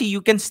know kasi you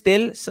can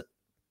still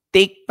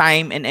take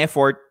time and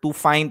effort to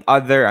find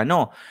other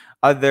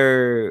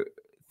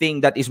thing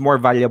that is more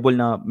valuable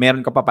na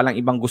meron ka pa palang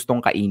ibang gustong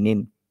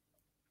kainin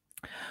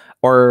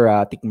or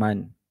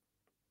tikman.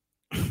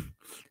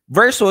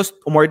 Versus,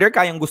 umorder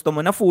ka yung gusto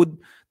mo na food,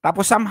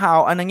 tapos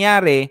somehow, anong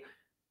nangyari,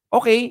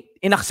 okay,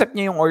 inaccept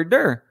niya yung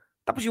order.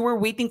 Tapos you were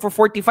waiting for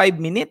 45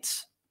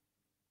 minutes.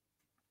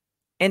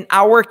 An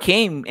hour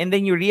came, and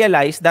then you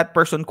realize that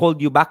person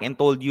called you back and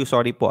told you,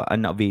 sorry po,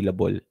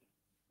 unavailable.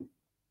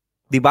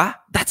 Diba?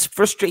 That's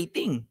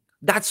frustrating.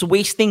 That's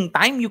wasting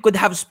time. You could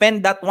have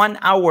spent that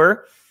 1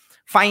 hour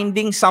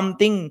finding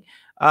something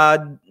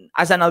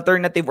as an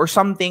alternative or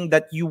something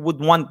that you would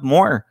want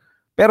more.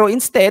 Pero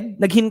instead,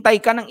 naghintay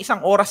ka ng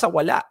 1 oras sa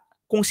wala.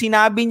 Kung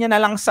sinabi niya na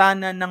lang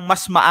sana ng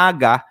mas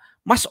maaga,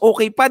 mas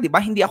okay pa, di ba?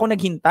 Hindi ako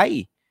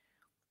naghintay.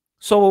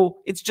 So,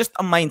 it's just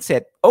a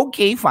mindset.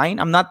 Okay, fine.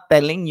 I'm not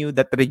telling you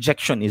that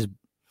rejection is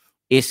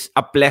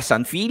a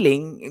pleasant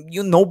feeling.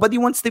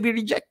 Nobody wants to be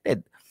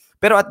rejected.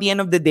 Pero at the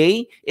end of the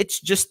day, it's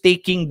just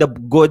taking the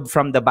good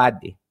from the bad.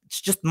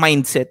 It's just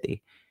mindset.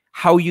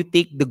 How you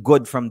take the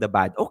good from the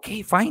bad. Okay,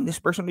 fine. This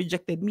person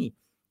rejected me.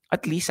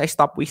 At least I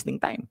stopped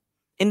wasting time.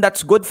 And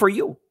that's good for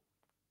you.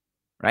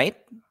 Right?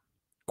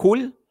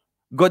 Cool?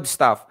 Good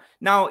stuff.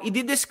 Now,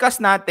 i-discuss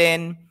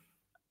natin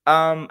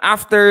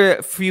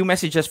after few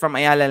messages from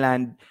Ayala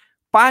Land,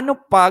 paano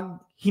pag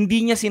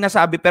hindi niya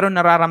sinasabi pero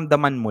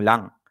nararamdaman mo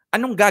lang?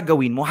 Anong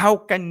gagawin mo? How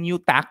can you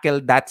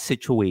tackle that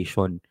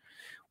situation?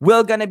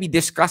 We're gonna be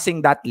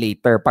discussing that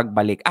later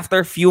pagbalik.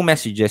 After few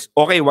messages.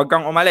 Okay, wag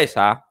kang umalis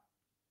ha.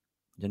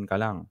 Diyan ka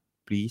lang.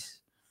 Please.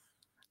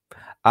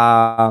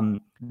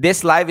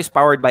 This live is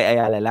powered by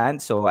Ayala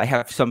Land, so I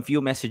have some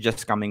few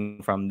messages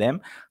coming from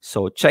them.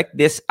 So check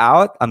this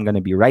out. I'm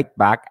gonna be right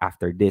back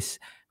after this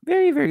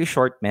very, very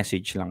short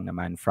message lang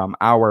naman from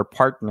our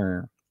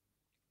partner,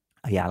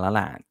 Ayala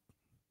Land.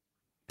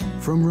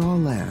 From raw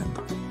land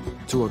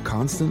to a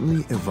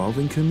constantly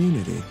evolving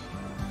community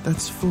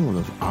that's full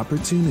of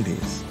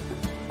opportunities,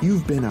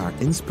 you've been our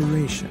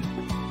inspiration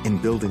in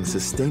building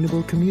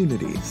sustainable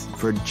communities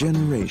for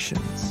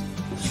generations.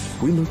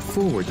 We look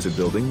forward to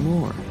building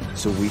more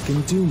so we can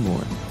do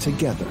more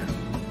together.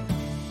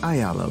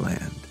 Ayala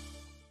Land.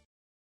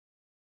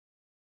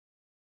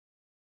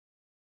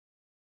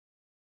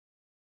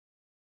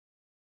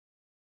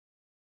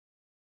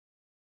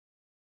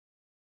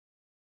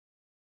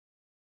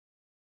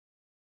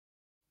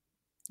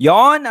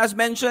 Yon, as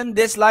mentioned,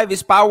 this live is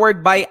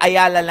powered by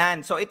Ayala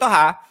Land. So ito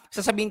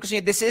sasabihin ko sa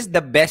inyo, this is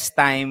the best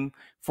time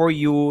for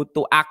you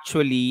to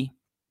actually,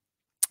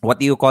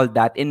 what do you call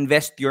that?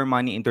 Invest your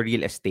money into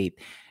real estate.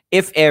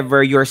 If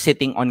ever you're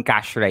sitting on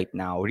cash right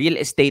now, real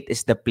estate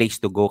is the place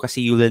to go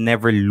kasi you will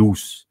never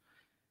lose.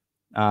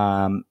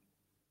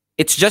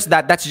 It's just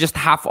that's just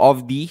half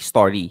of the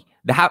story.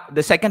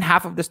 The second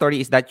half of the story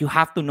is that you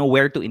have to know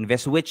where to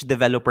invest, which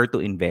developer to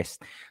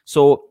invest.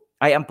 So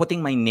I am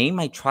putting my name,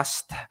 my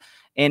trust,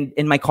 and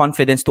my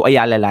confidence to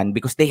Ayala Land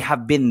because they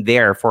have been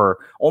there for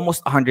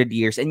almost 100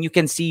 years. And you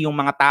can see yung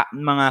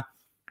mga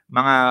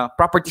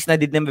properties na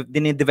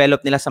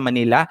dinidevelop nila sa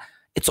Manila,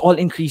 it's all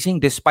increasing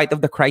despite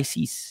of the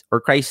crisis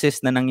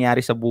na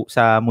nangyari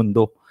sa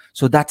mundo.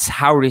 So that's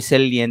how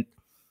resilient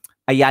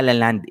Ayala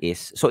Land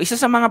is. So isa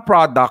sa mga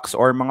products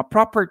or mga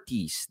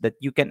properties that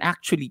you can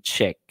actually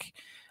check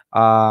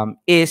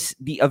is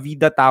the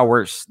Avida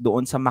Towers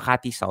doon sa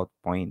Makati South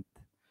Point.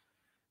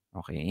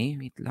 Okay,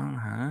 wait lang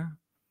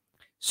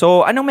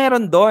So, anong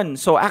meron doon?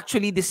 So,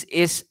 actually, this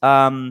is,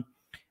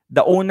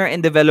 the owner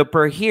and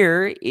developer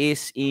here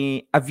is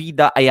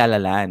Avida Ayala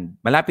Land.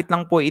 Malapit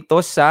lang po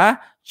ito sa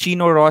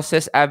Chino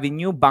Roses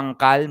Avenue,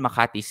 Bangkal,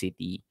 Makati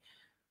City.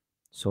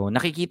 So,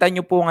 nakikita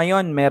nyo po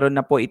ngayon, meron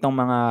na po itong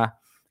mga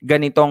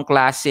ganitong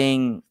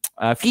klaseng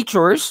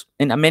features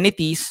and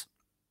amenities.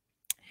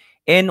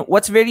 And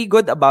what's very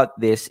good about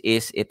this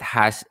is it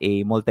has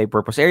a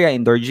multi-purpose area,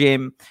 indoor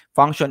gym,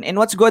 function.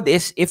 And what's good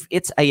is if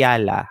it's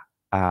Ayala,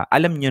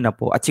 alam nyo na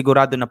po at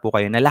sigurado na po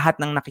kayo na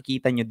lahat ng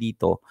nakikita nyo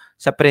dito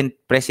sa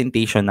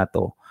presentation na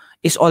to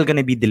is all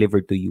gonna be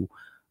delivered to you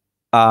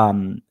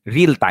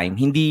real time.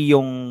 Hindi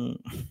yung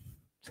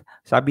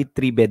sabi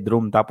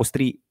 3-bedroom tapos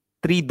 3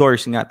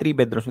 doors nga, 3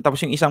 bedrooms tapos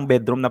yung isang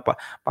bedroom na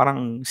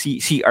parang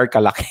CR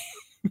kalaki.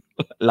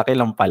 Laki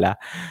lang pala.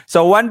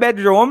 So 1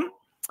 bedroom,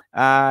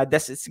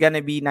 it's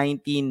gonna be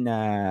 19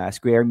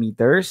 square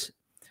meters.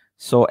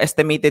 So,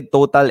 estimated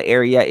total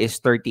area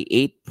is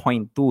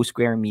 38.2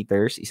 square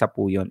meters. Isa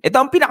po yun. Ito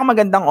ang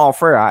pinakamagandang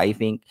offer, I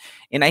think.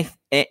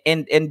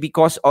 And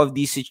because of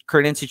this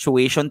current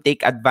situation,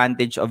 take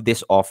advantage of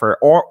this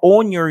offer or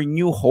own your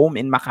new home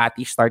in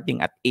Makati starting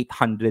at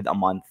 800 a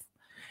month.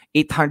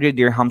 800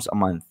 dirhams a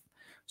month.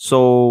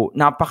 So,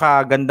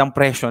 napakagandang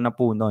presyo na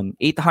po nun.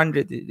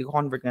 800,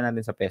 convert nga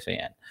natin sa peso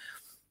yan.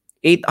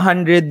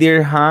 800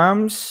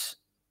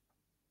 dirhams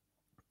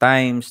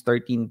times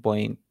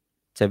 13.75.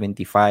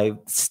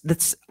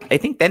 That's, I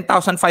think,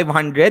 10,500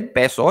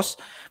 pesos.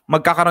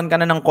 Magkakaroon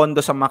ka na ng condo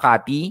sa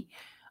Makati.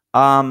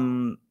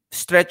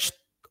 Stretched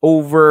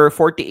over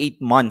 48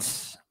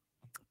 months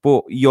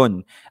po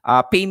yun.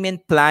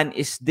 Payment plan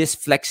is this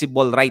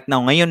flexible right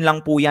now. Ngayon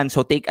lang po yan.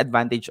 So take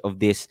advantage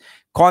of this.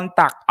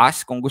 Contact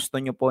us kung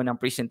gusto nyo po ng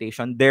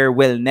presentation. There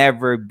will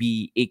never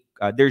be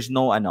there's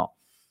no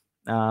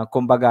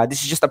kumbaga,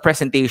 this is just a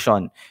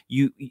presentation.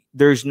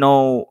 There's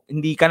no,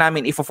 hindi ka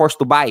namin ifo-force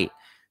to buy.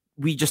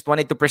 We just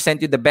wanted to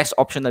present you the best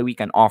option that we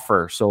can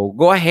offer. So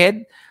go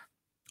ahead.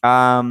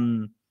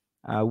 Enrique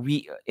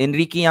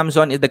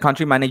Yamzon is the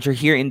country manager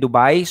here in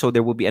Dubai. So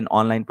there will be an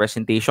online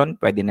presentation.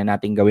 Pwede na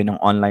natin gawin ng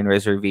online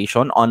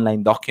reservation,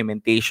 online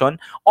documentation,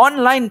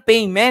 online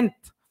payment,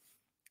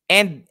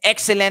 and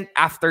excellent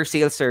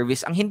after-sale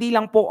service. Ang hindi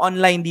lang po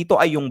online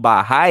dito ay yung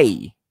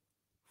bahay.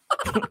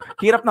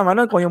 Hirap naman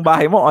nun kung yung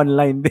bahay mo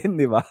online din,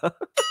 di ba?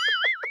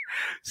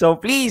 So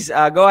please,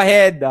 go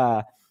ahead.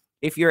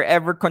 If you're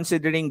ever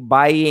considering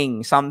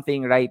buying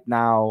something right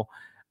now,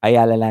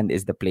 Ayala Land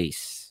is the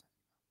place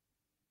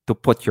to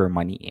put your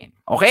money in.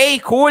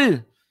 Okay, cool.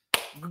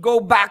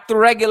 Go back to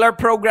regular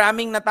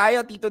programming na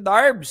tayo, Tito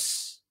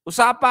Darbs.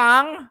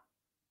 Usapang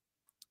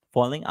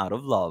falling out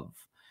of love.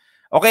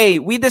 Okay,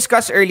 we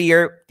discussed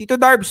earlier, Tito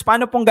Darbs,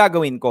 paano pong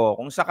gagawin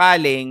ko kung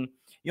sakaling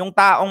yung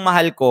taong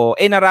mahal ko,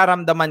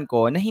 nararamdaman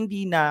ko na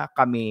hindi na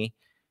kami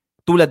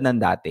tulad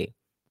ng dati.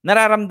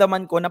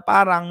 Nararamdaman ko na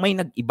parang may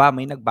nag-iba,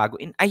 may nagbago.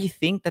 And I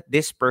think that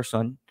this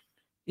person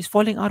is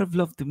falling out of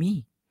love to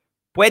me.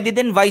 Pwede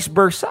din vice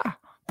versa.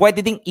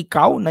 Pwede din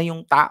ikaw na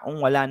yung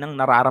taong wala nang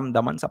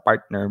nararamdaman sa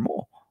partner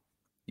mo.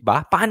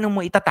 Diba? Paano mo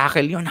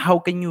itatackle yun?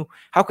 How can you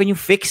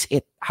fix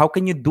it? How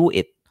can you do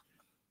it?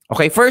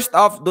 Okay, first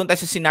off, doon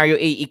tayo sa scenario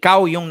A,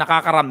 ikaw yung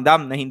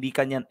nakakaramdam na hindi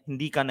ka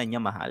na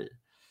niya mahal.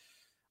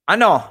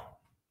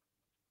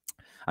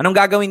 Anong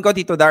gagawin ko,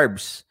 Tito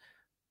Darbs?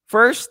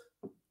 First,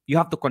 you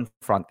have to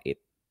confront it.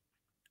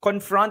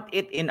 Confront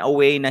it in a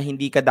way na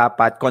hindi ka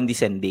dapat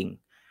condescending.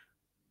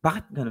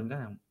 Bakit ganun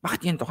ka?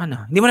 Bakit ganito ka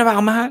na? Hindi mo na ba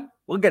kamahal?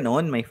 Huwag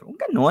ganun, my friend.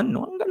 Huwag ganun.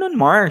 Huwag ganun,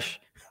 Marsh.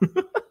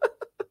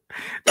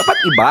 Dapat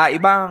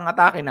iba ang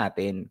atake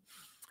natin.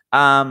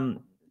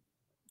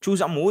 Choose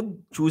a mood.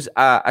 Choose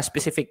a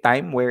specific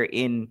time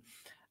wherein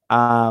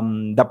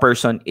the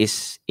person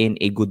is in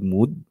a good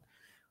mood.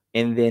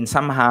 And then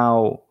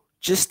somehow,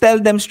 just tell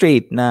them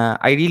straight na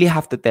I really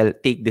have to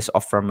take this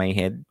off from my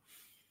head.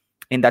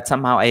 And that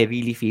somehow I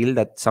really feel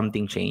that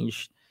something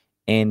changed.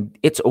 And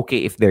it's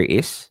okay if there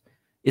is.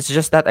 It's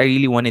just that I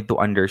really wanted to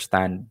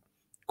understand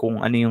kung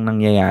ano yung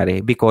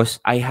nangyayari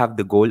because I have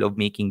the goal of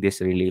making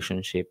this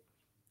relationship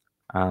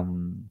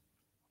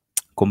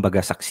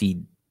kumbaga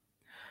succeed.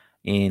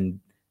 And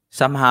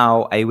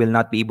somehow, I will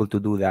not be able to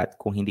do that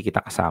kung hindi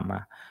kita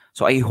kasama.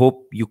 So I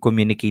hope you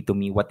communicate to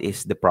me what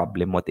is the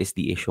problem, what is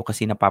the issue.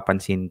 Kasi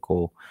napapansin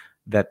ko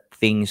that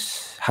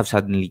things have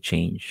suddenly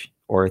changed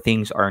or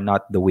things are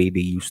not the way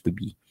they used to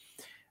be.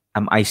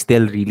 Am I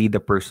still really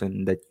the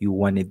person that you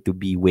wanted to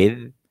be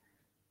with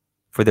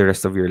for the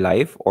rest of your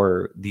life?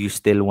 Or do you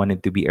still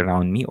wanted to be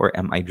around me? Or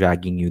am I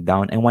dragging you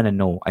down? I want to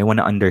know. I want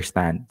to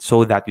understand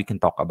so that we can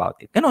talk about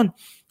it. Ganon.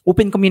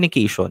 Open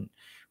communication.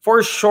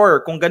 For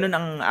sure, kung ganun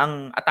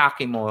ang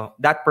atake mo,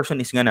 that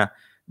person is gonna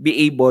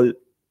be able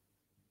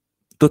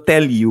to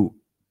tell you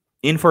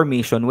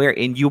information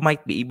wherein you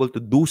might be able to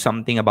do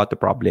something about the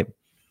problem.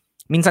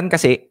 Minsan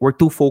kasi, we're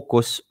too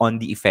focused on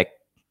the effect.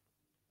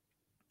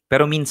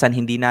 Pero minsan,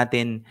 hindi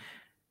natin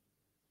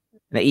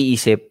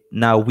naiisip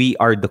na we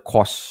are the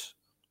cause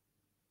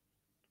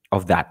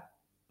of that.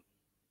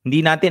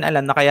 Hindi natin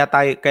alam na kaya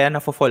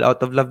na-fall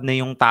out of love na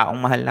yung taong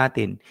mahal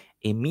natin.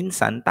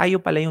 Minsan, tayo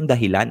pala yung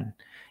dahilan.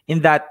 In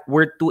that,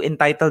 we're too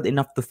entitled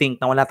enough to think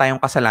na wala tayong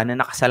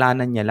kasalanan, na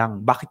kasalanan niya lang.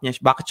 Bakit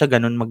siya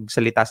ganun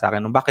magsalita sa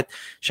akin? Bakit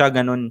siya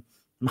ganun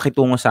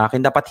makitungo sa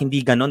akin? Dapat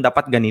hindi ganun,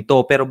 dapat ganito.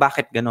 Pero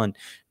bakit ganun?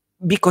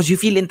 Because you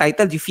feel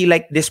entitled. You feel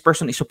like this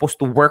person is supposed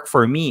to work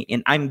for me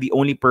and I'm the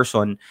only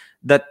person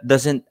that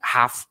doesn't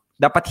have,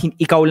 dapat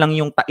ikaw lang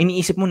yung,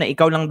 iniisip mo na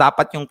ikaw lang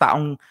dapat yung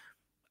taong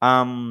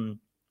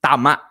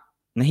tama,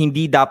 na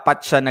hindi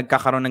dapat siya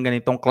nagkakaroon ng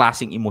ganitong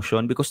klaseng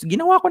emosyon because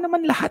ginawa ko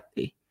naman lahat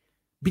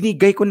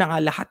Binigay ko na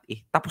nga lahat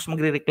Tapos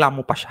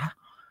magrereklamo pa siya.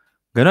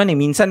 Ganon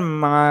Minsan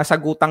mga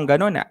sagutang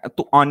ganon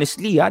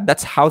honestly,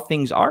 that's how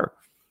things are.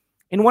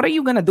 And what are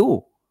you gonna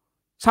do?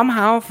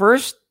 Somehow,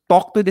 first,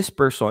 talk to this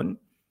person.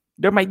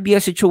 There might be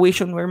a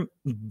situation where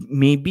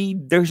maybe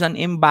there's an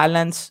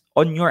imbalance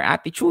on your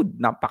attitude.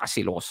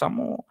 Napakasilosa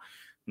mo.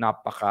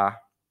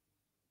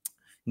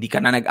 Hindi ka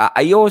na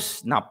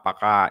nag-aayos.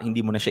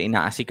 Hindi mo na siya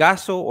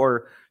inaasikaso.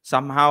 Or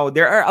somehow,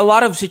 there are a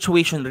lot of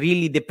situations.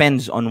 Really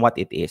depends on what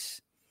it is.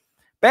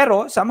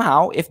 Pero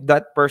somehow, if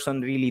that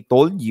person really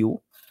told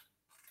you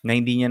na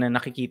hindi niya na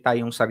nakikita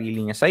yung sarili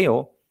niya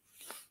sa'yo,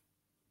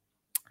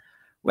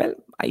 well,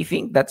 I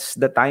think that's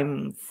the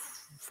time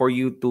for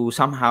you to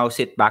somehow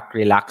sit back,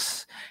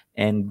 relax,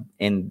 and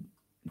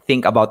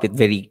think about it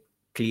very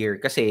clear.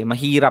 Kasi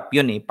mahirap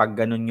yun pag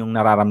ganun yung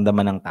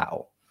nararamdaman ng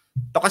tao.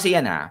 Ito kasi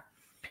yan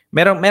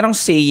merong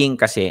saying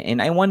kasi,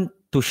 and I want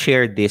to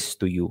share this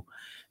to you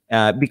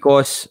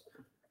because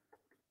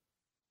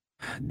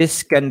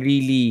this can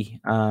really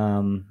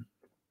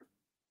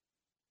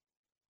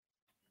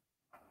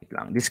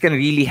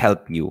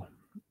help you.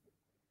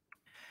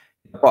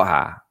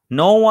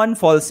 No one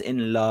falls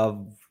in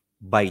love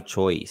by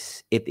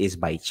choice. It is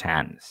by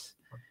chance.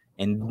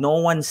 And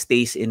no one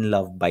stays in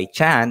love by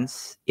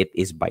chance. It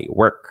is by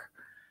work.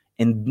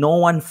 And no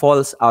one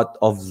falls out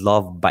of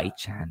love by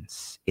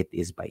chance. It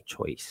is by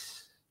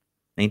choice.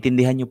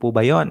 Naintindihan niyo po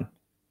ba yon?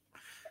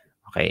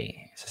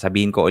 Okay.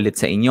 Sasabihin ko ulit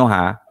sa inyo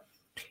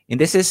And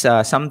this is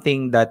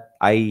something that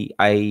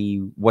I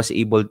was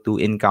able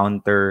to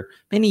encounter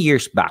many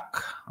years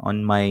back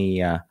on my,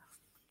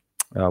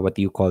 what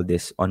do you call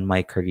this? On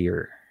my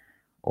career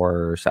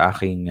or sa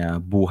aking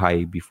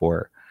buhay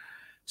before.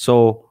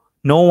 So,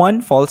 no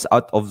one falls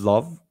out of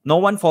love. No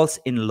one falls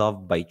in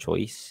love by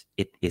choice.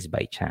 It is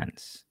by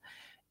chance.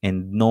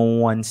 And no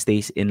one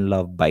stays in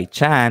love by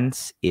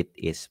chance. It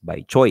is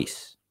by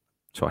choice.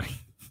 Sorry.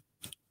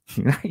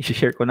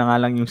 I-share ko na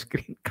nga lang yung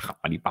screen.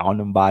 Kakapali pa ako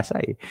ng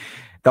basa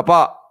Ito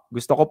po,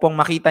 gusto ko pong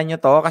makita nyo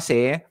to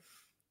kasi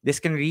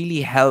this can really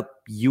help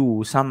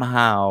you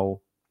somehow.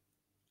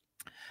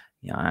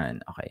 Yan,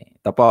 okay.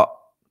 Ito po,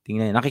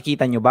 tingnan,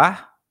 nakikita nyo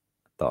ba?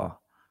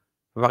 Ito.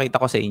 Papakita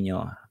ko sa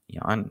inyo.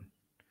 Yan.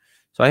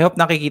 So, I hope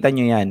nakikita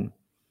nyo yan.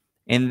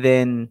 And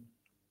then,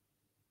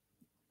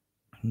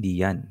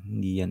 hindi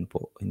yan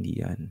po.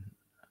 Hindi yan.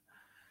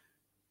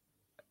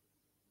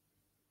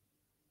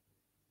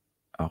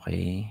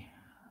 Okay.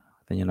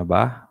 Kita nyo na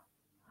ba?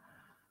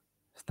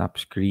 Stop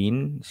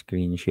screen.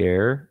 Screen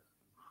share.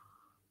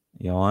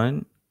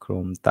 Yon.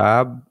 Chrome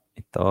tab.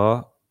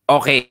 Ito.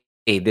 Okay.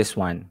 This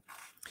one.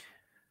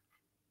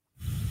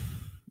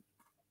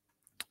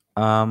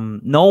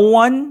 No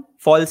one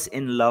falls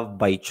in love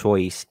by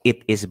choice.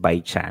 It is by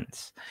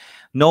chance.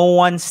 No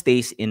one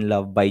stays in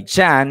love by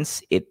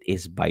chance. It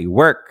is by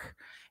work.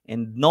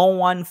 And no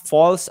one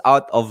falls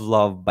out of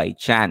love by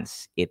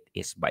chance. It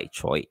is by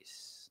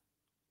choice.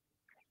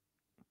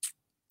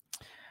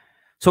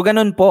 So,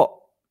 ganun po.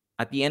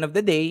 At the end of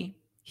the day,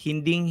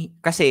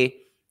 kasi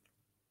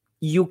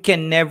you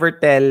can never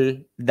tell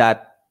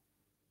that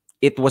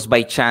it was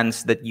by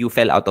chance that you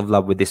fell out of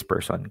love with this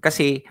person.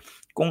 Kasi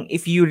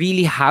if you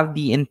really have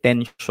the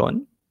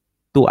intention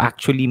to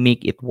actually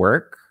make it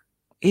work,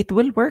 it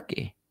will work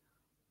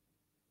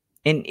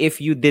And if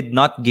you did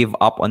not give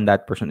up on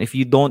that person, if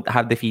you don't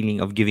have the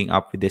feeling of giving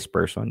up with this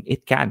person,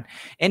 it can.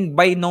 And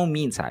by no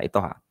means,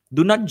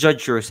 do not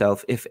judge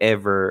yourself if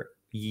ever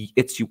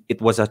it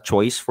was a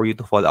choice for you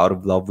to fall out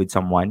of love with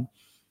someone.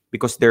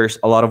 because there's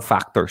a lot of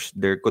factors.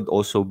 There could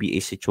also be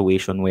a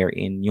situation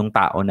wherein yung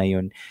tao na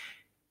yun,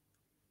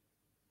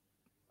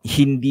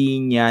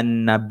 hindi niya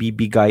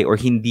nabibigay or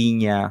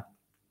hindi niya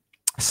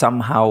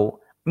somehow,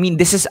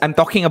 I'm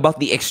talking about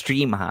the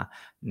extreme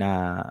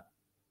na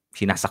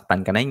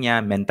sinasaktan ka na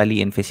niya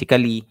mentally and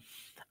physically.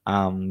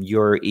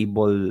 You're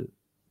able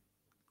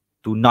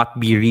to not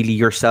be really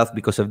yourself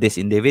because of this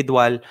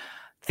individual.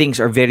 Things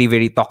are very,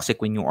 very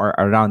toxic when you are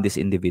around this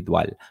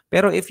individual.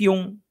 Pero if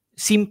yung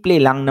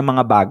simple lang na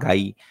mga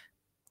bagay,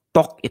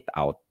 talk it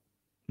out.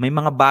 May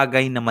mga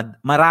bagay na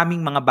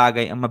maraming mga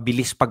bagay ang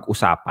mabilis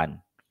pag-usapan.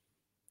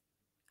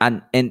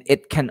 And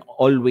it can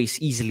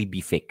always easily be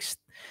fixed.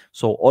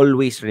 So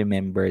always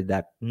remember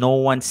that no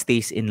one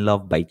stays in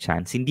love by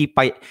chance. Hindi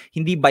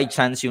by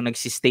chance yung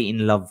nagsistay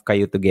in love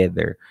kayo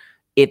together.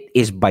 It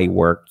is by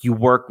work. You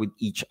work with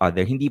each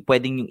other. Hindi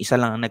pwedeng yung isa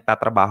lang ang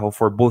nagtatrabaho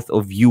for both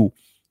of you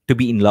to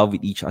be in love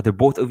with each other.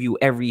 Both of you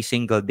every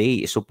single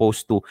day is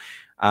supposed to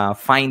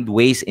find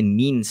ways and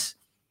means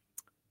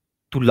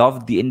to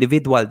love the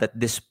individual, that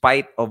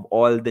despite of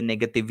all the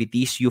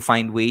negativities, you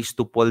find ways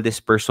to pull this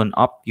person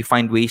up. You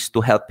find ways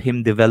to help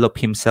him develop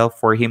himself,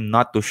 for him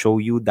not to show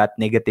you that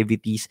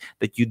negativities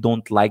that you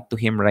don't like to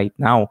him right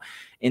now.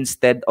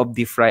 Instead of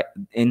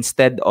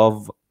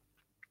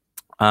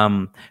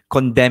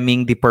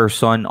condemning the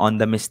person on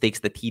the mistakes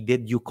that he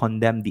did, you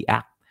condemn the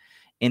act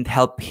and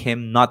help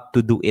him not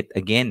to do it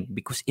again,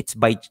 because it's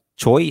by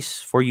choice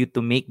for you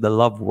to make the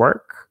love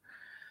work.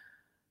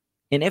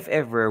 And if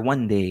ever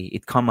one day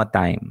it come a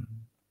time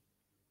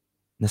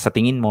na sa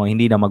tingin mo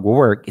hindi na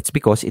mag-work, it's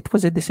because it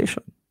was a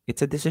decision.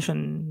 It's a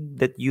decision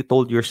that you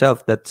told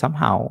yourself that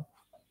somehow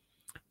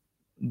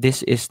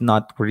this is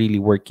not really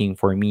working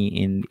for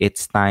me, and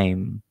it's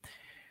time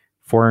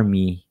for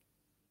me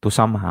to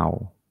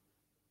somehow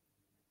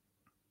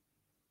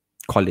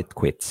call it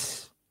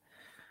quits.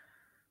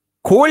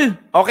 Cool!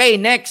 Okay,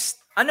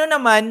 next. Ano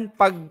naman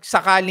pag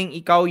sakaling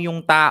ikaw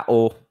yung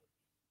tao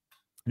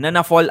na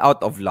na-fall out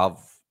of love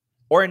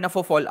or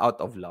na-fall out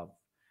of love?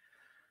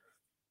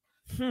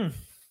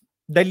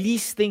 The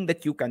least thing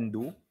that you can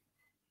do,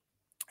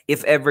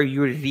 if ever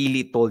you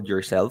really told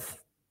yourself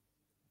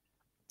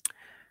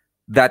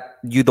that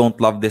you don't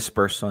love this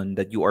person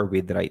that you are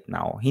with right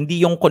now,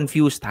 hindi yung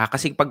confused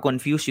kasi pag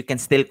confused, you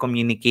can still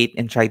communicate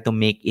and try to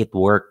make it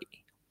work.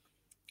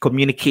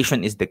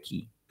 Communication is the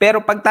key. Pero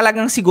pag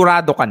talagang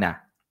sigurado ka na,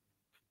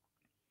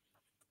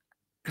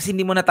 kasi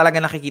hindi mo na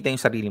talaga nakikita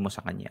yung sarili mo sa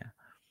kanya,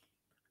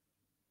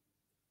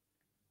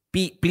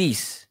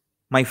 please,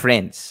 my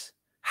friends,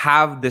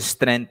 have the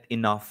strength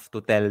enough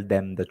to tell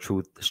them the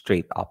truth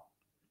straight up.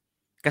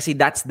 Kasi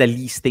that's the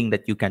least thing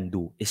that you can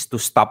do, is to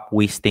stop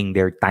wasting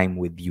their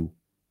time with you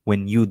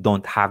when you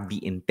don't have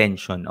the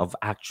intention of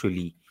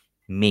actually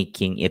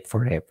making it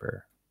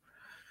forever.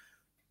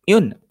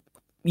 Yun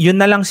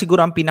na lang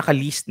siguro ang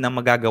pinaka-least na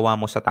magagawa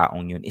mo sa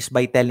taong yun, is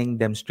by telling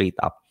them straight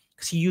up.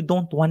 Kasi you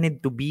don't want it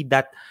to be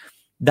that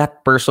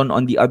person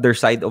on the other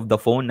side of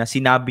the phone na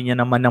sinabi niya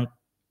naman ng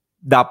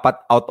dapat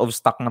out of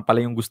stock na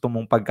pala yung gusto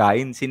mong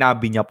pagkain.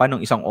 Sinabi niya pa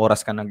nung isang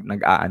oras ka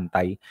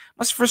nag-aantay.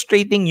 Mas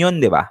frustrating yun,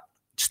 di ba?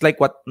 Just like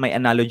what my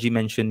analogy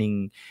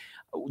mentioning,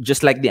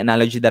 just like the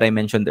analogy that I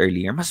mentioned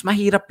earlier, mas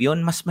mahirap yun.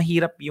 Mas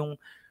mahirap yung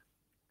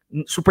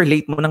super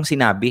late mo nang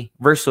sinabi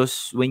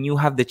versus when you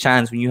have the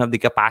chance, when you have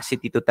the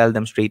capacity to tell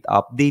them straight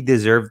up, they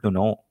deserve to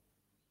know.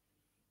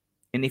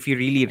 And if you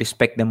really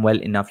respect them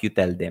well enough, you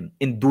tell them.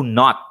 And do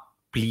not,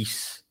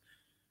 please,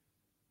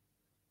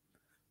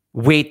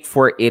 wait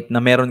for it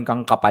na meron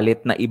kang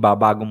kapalit na iba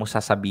bago mo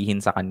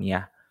sasabihin sa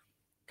kanya.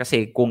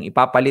 Kasi kung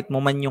ipapalit mo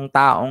man yung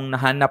taong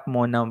nahanap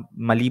mo na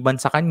maliban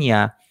sa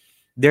kanya,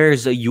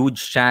 there's a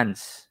huge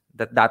chance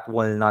that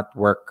will not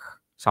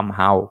work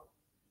somehow.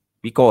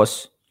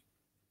 Because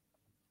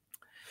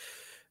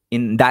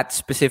in that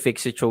specific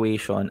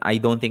situation,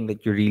 I don't think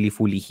that you're really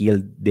fully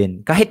healed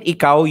din. Kahit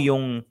ikaw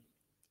yung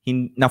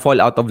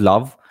na-fall out of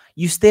love,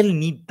 you still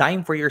need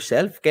time for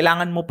yourself.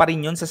 Kailangan mo pa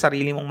rin yun sa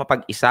sarili mong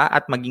mapag-isa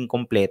at maging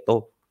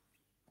kompleto.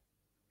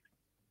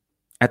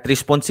 At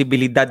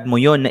responsibilidad mo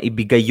yun na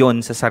ibigay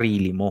yun sa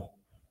sarili mo.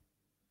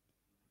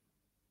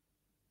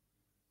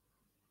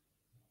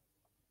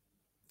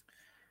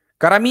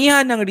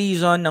 Karamihan ng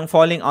reason ng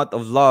falling out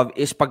of love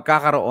is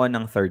pagkakaroon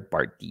ng third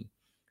party.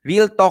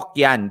 Real talk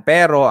yan,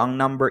 pero ang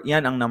number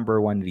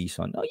one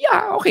reason. Oh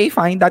yeah, okay,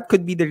 fine. That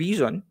could be the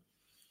reason.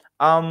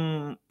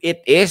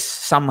 It is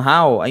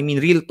somehow.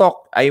 Real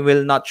talk. I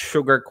will not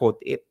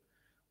sugarcoat it.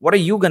 What are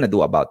you gonna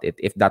do about it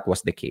if that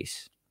was the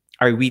case?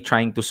 Are we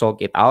trying to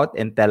sulk it out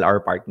and tell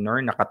our partner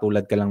na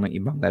katulad ka lang ng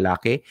ibang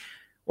lalaki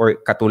or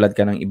katulad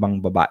ka ng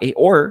ibang babae?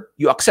 Or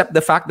you accept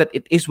the fact that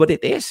it is what it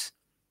is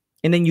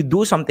and then you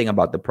do something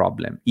about the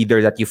problem.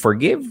 Either that you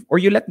forgive or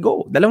you let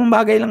go. Dalawang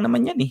bagay lang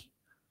naman yan eh.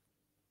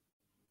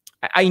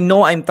 I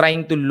know I'm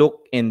trying to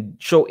look and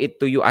show it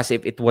to you as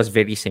if it was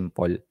very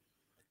simple.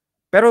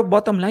 Pero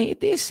bottom line,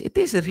 it is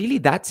really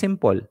that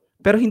simple.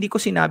 Pero hindi ko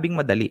sinabing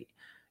madali.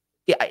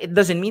 It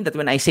doesn't mean that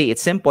when I say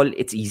it's simple,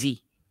 it's easy.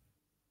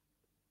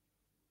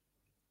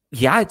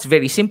 Yeah, it's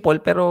very simple,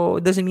 pero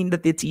it doesn't mean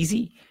that it's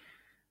easy.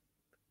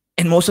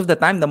 And most of the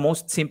time, the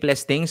most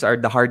simplest things are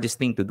the hardest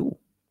thing to do.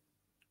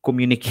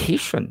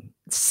 Communication.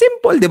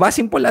 Simple, di ba?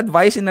 Simple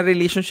advice in a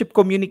relationship,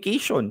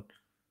 communication.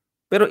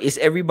 Pero is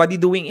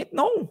everybody doing it?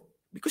 No.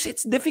 Because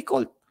it's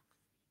difficult.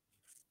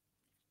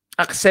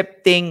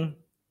 Accepting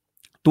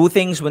two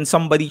things when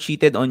somebody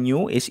cheated on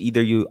you is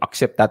either you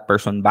accept that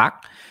person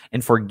back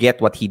and forget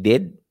what he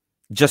did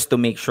just to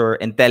make sure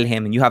and tell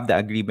him and you have the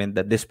agreement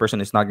that this person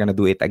is not going to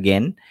do it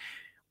again.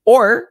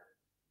 Or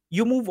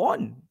you move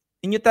on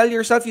and you tell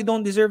yourself you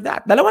don't deserve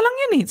that. Dalawa lang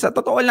yan eh. Sa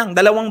totoo lang,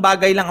 dalawang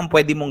bagay lang ang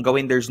pwede mong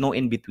gawin. There's no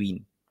in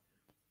between.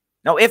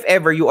 Now, if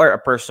ever you are a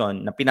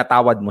person na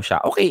pinatawad mo siya,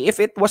 okay, if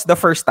it was the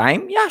first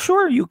time, yeah,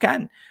 sure, you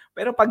can.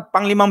 Pero pag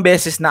pang-5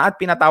 beses na at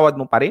pinatawad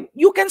mo pa rin,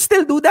 you can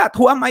still do that.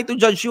 Who am I to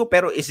judge you?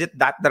 Pero is it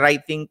that the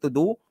right thing to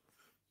do?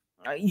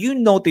 You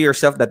know to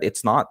yourself that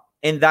it's not.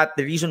 And that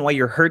the reason why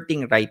you're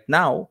hurting right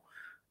now,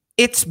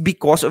 it's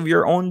because of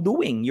your own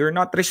doing. You're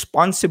not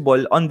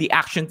responsible on the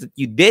actions that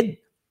you did.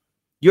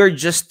 You're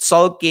just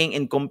sulking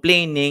and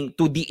complaining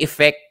to the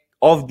effect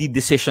of the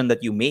decision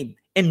that you made.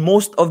 And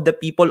most of the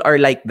people are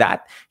like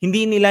that.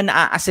 Hindi nila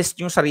na-assess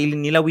yung sarili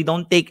nila. We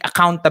don't take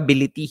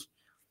accountability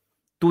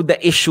to the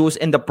issues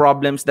and the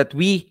problems that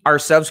we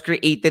ourselves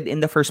created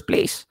in the first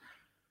place.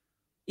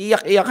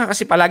 Iyak-iyak ka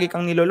kasi palagi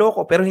kang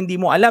niloloko pero hindi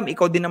mo alam,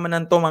 ikaw din naman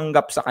ang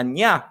tumanggap sa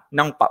kanya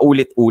ng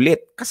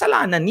paulit-ulit.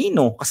 Kasalanan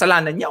nino?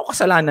 Kasalanan niya o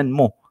kasalanan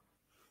mo?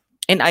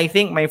 And I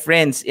think, my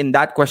friends, in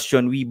that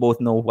question, we both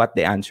know what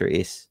the answer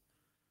is.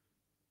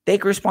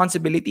 Take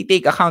responsibility,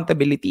 take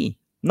accountability.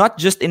 Not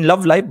just in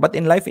love life, but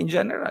in life in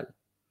general.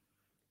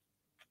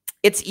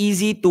 It's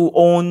easy to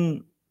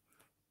own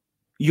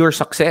your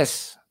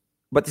success,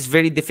 but it's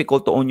very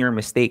difficult to own your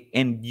mistake.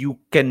 And you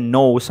can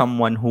know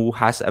someone who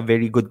has a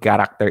very good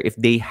character if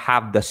they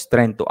have the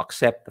strength to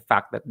accept the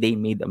fact that they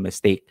made a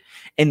mistake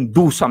and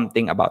do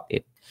something about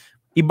it.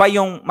 Iba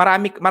yung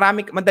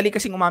madali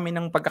kasing umamin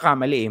ng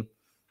pagkakamali eh.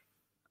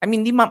 I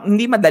mean,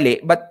 hindi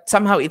madali, but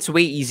somehow it's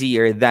way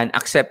easier than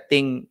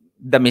accepting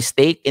the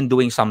mistake and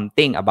doing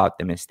something about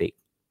the mistake.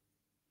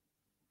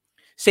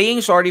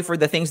 Saying sorry for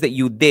the things that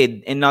you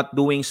did and not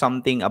doing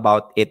something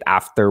about it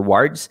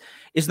afterwards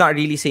is not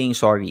really saying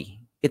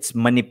sorry. It's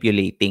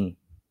manipulating.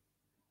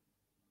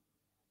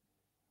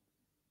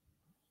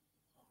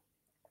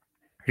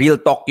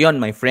 Real talk yon,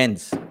 my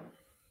friends.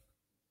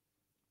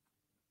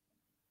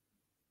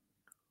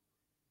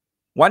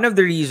 One of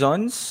the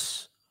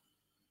reasons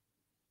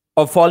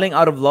of falling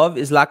out of love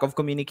is lack of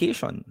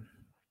communication.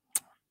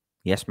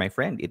 Yes, my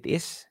friend, it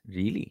is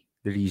really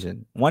the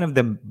reason. One of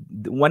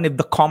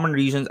the common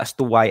reasons as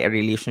to why a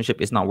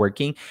relationship is not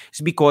working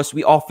is because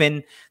we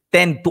often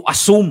tend to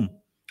assume.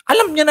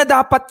 Alam niya na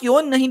dapat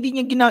 'yon na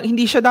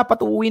hindi siya dapat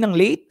uuwi ng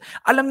late.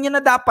 Alam niya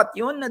na dapat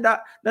 'yon na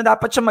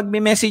dapat siya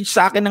magme-message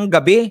sa akin ng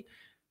gabi.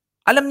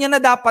 Alam niya na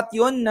dapat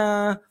 'yon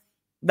na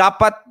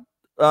dapat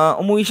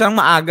umuwi siya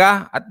ng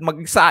maaga at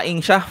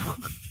magsaing siya.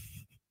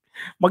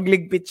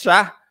 Magligpit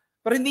siya.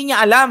 Pero hindi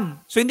niya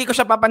alam. So hindi ko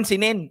siya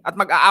papansinin at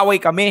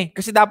mag-aaway kami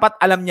kasi dapat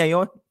alam niya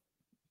 'yon.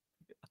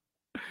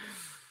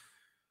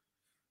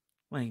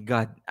 My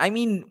God. I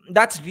mean,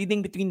 that's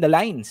reading between the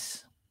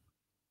lines.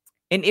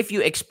 And if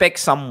you expect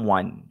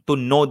someone to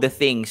know the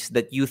things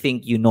that you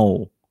think you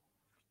know,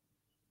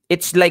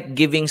 it's like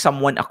giving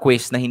someone a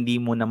quiz na hindi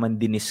mo naman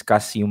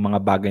diniscuss yung mga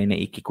bagay na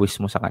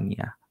iki-quiz mo sa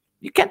kanya.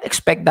 You can't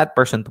expect that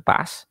person to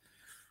pass.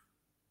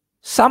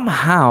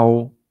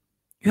 Somehow,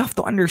 you have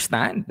to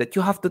understand that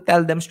you have to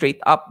tell them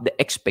straight up the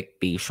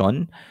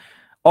expectation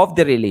of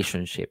the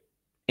relationship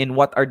and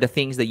what are the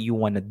things that you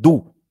want to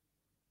do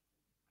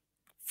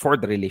for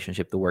the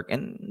relationship to work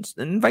and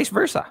vice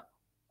versa.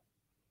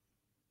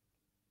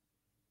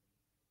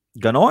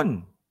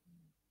 Ganon.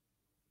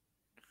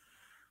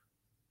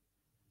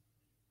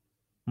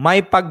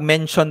 May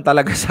pag-mention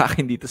talaga sa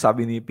akin dito,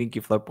 sabi ni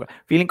Pinky Flop.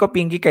 Feeling ko,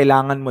 Pinky,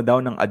 kailangan mo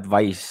daw ng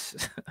advice.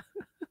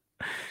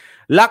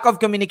 Lack of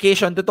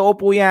communication. Totoo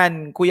po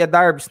yan, Kuya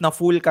Darbs, na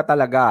fool ka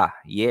talaga.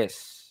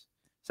 Yes.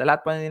 Sa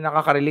lahat pa na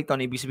nakaka-relate kung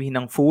ano ibig sabihin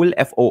ng fool,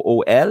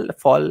 F-O-O-L,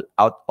 fall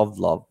out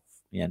of love.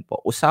 Yan po.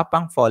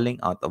 Usapang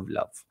falling out of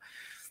love.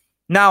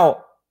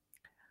 Now,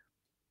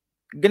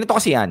 ganito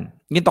kasi yan.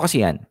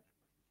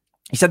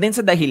 Isa din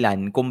sa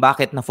dahilan kung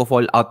bakit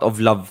na-fall out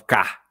of love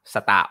ka sa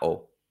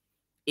tao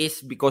is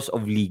because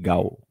of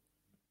ligaw.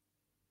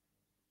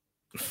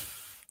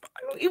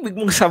 Anong ibig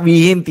mong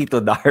sabihin,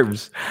 Tito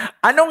Darbs?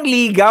 Anong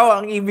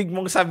ligaw ang ibig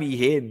mong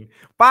sabihin?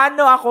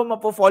 Paano ako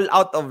mapo-fall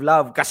out of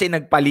love? Kasi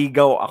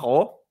nagpaligaw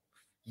ako?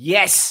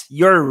 Yes,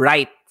 you're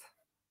right.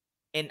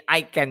 And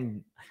I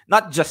can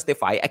not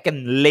justify, I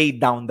can lay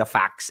down the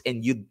facts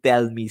and you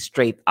tell me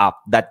straight up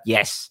that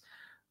yes,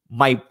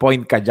 may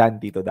point ka dyan,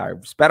 Tito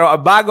Darbs. Pero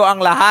bago ang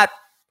lahat,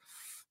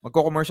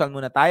 magko-commercial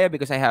muna tayo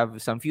because I have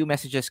some few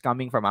messages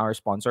coming from our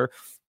sponsor.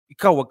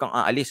 Ikaw, wag kang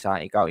aalis ha.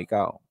 Ikaw.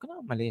 Huwag ka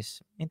na umalis.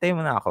 Hintayin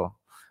mo na ako.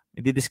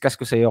 I-discuss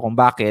ko sa iyo kung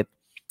bakit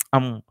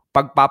ang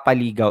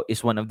pagpapaligaw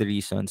is one of the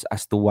reasons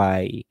as to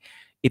why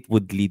it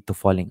would lead to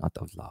falling out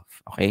of love.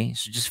 Okay?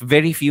 So just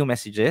very few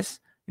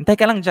messages. Hintay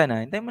ka lang dyan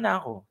ha. Hintayin mo na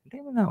ako.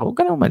 Huwag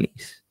ka na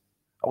umalis.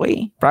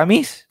 Okay?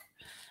 Promise?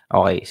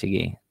 Okay,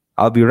 sige.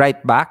 I'll be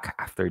right back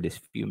after these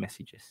few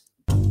messages.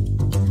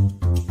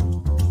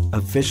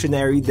 A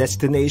visionary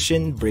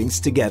destination brings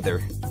together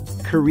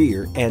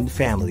career and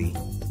family,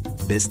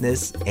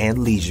 business and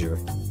leisure,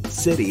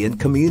 city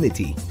and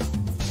community.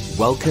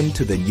 Welcome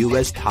to the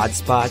newest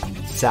hotspot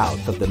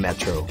south of the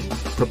metro,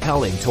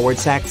 propelling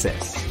towards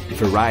access,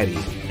 variety,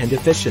 and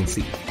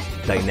efficiency.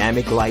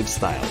 Dynamic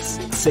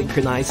lifestyles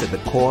synchronized at the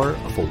core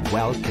of a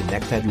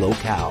well-connected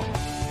locale.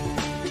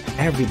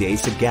 Every day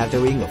is a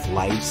gathering of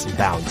life's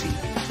bounty.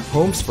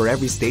 Homes for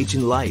every stage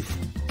in life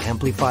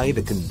amplify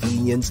the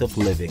convenience of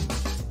living.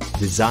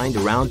 Designed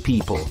around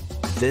people,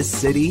 this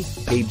city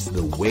paves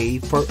the way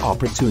for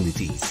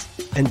opportunities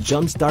and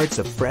jumpstarts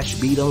a fresh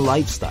beat on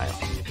lifestyle,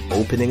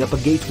 opening up a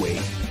gateway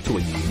to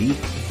a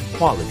unique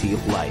quality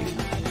of life.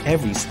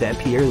 Every step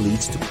here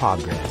leads to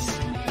progress.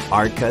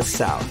 Arca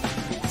South,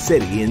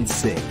 City in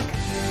Sync.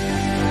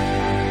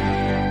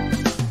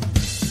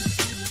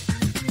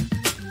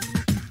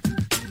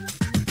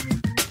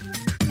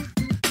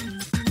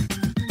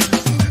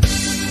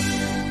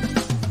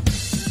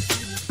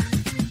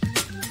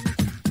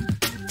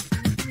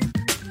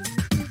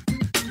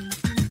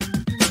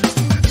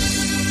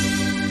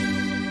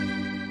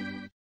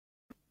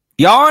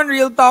 Yon,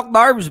 Real Talk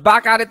Darbs,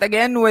 back at it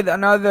again with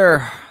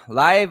another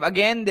live.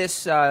 Again,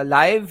 this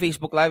live,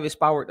 Facebook Live is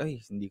powered... Ay,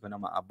 hindi ko na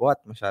maabot.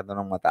 Masyado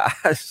nang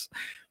mataas.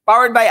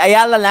 Powered by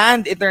Ayala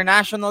Land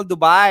International,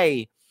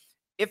 Dubai.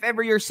 If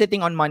ever you're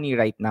sitting on money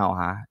right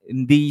now,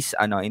 in these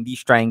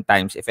trying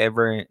times, if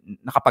ever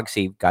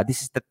nakapag-save ka,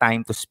 this is the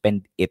time to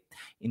spend it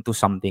into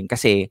something.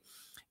 Kasi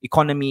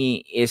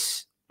economy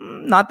is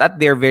not at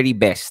their very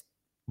best,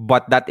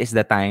 but that is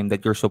the time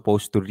that you're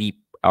supposed to reap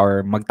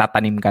or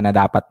magtatanim ka na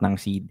dapat ng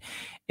seed.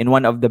 And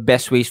one of the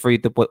best ways for you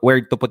to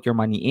where to put your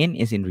money in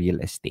is in real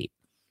estate.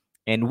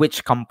 And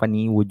which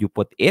company would you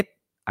put it?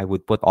 I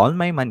would put all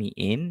my money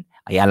in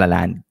Ayala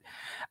Land.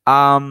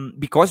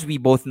 Because we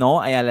both know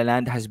Ayala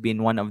Land has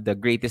been one of the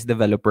greatest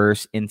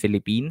developers in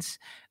Philippines.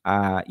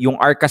 Yung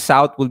Arca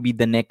South will be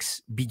the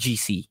next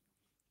BGC.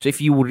 So if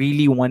you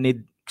really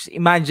wanted,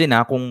 imagine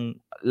kung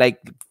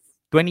like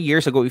 20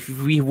 years ago, if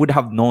we would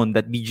have known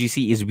that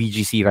BGC is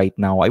BGC right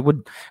now, I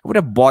would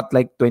have bought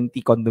like 20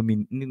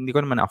 condominiums. Hindi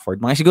ko naman afford.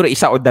 Mga siguro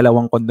isa o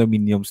dalawang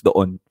condominiums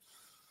doon.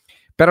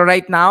 Pero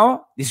right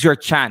now, this is your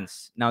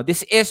chance. Now,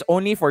 this is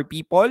only for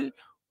people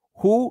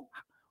who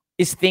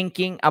is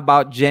thinking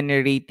about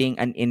generating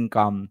an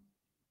income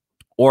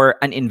or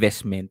an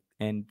investment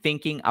and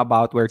thinking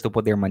about where to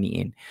put their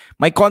money in.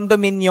 My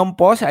condominium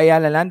po sa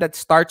Ayala Land that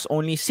starts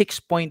only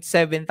 6.7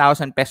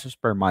 thousand pesos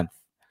per month.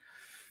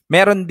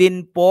 Meron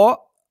din po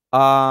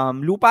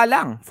lupa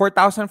lang,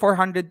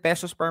 4,400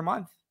 pesos per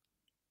month.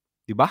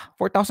 Diba?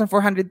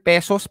 4,400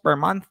 pesos per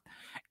month.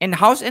 And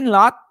house and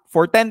lot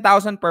for 10,000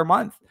 per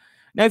month.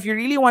 Now, if you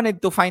really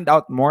wanted to find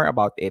out more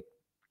about it,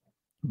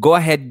 go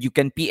ahead, you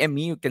can PM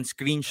me, you can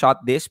screenshot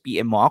this,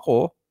 PM mo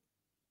ako,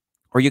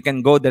 or you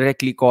can go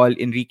directly call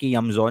Enrique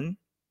Yamzon.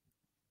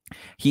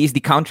 He is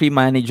the country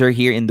manager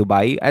here in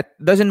Dubai. At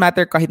doesn't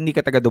matter kahit hindi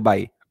ka taga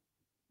Dubai.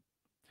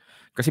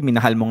 Kasi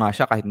minahal mo nga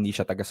siya kahit hindi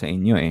siya taga sa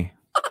inyo eh.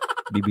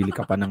 Bibili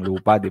ka pa ng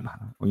lupa, di ba?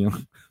 O yung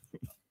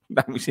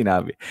dami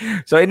sinabi.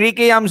 So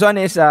Enrique Yamzon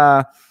is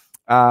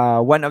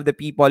one of the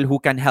people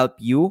who can help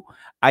you.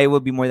 I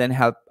will be more than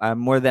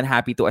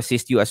happy to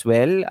assist you as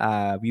well.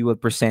 We will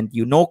present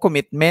you. No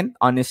commitment,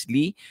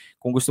 honestly.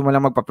 Kung gusto mo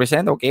lang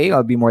magpa-present, okay,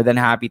 I'll be more than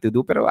happy to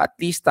do. Pero at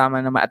least tama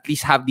naman, at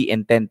least have the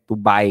intent to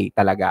buy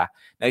talaga.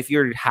 Now, if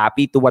you're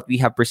happy to what we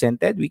have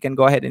presented, we can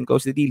go ahead and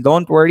close the deal.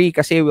 Don't worry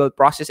kasi we'll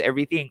process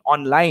everything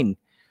online.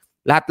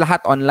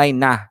 Lahat-lahat online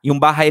na.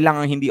 Yung bahay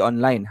lang ang hindi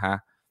online,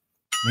 ha?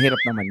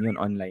 Mahirap naman yun.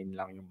 Online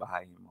lang yung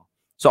bahay mo.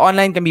 So,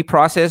 online can be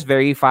processed,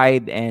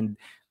 verified, and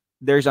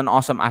there's an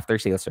awesome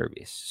after-sale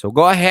service. So,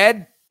 go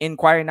ahead,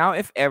 inquire now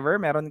if ever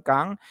meron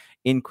kang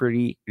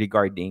inquiry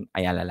regarding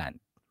Ayala Land.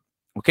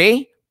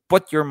 Okay?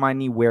 Put your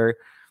money where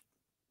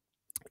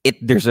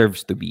it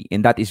deserves to be.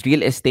 And that is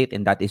real estate,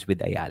 and that is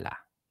with Ayala.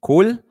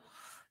 Cool?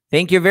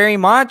 Thank you very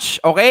much.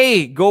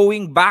 Okay,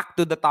 going back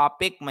to the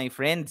topic, my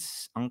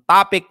friends. Ang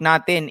topic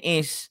natin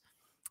is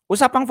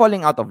usapang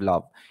falling out of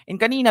love. And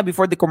kanina,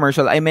 before the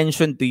commercial, I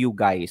mentioned to you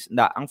guys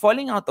na ang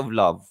falling out of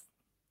love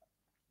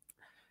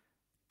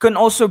can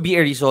also be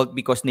a result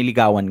because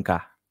niligawan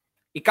ka.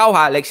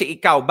 Ikaw like si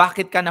ikaw,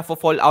 bakit ka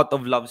na-fall out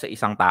of love sa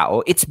isang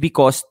tao? It's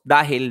because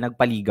dahil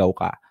nagpaligaw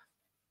ka.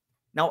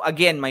 Now,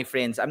 again, my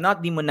friends, I'm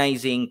not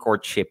demonizing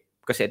courtship.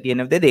 Kasi at the end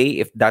of the day,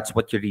 if that's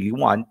what you really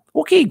want,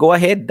 okay, go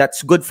ahead.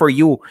 That's good for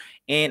you.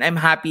 And I'm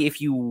happy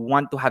if you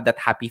want to have that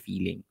happy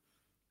feeling.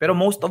 Pero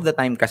most of the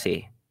time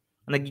kasi,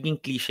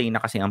 nagiging cliche na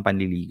kasi ang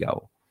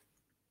panliligaw.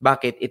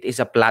 Bakit? It is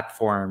a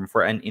platform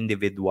for an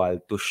individual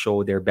to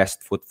show their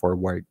best foot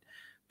forward.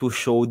 To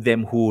show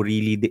them who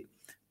really...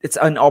 It's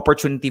an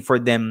opportunity for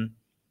them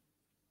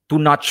to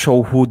not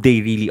show who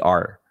they really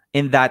are.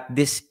 And that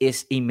this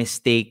is a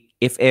mistake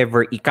if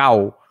ever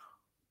ikaw,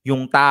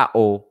 yung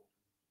tao,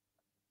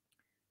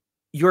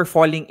 you're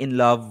falling in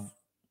love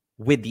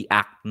with the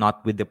act,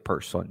 not with the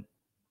person.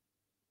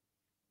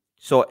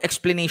 So,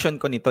 explanation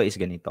ko nito is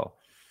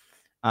ganito.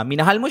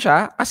 Minahal mo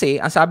siya kasi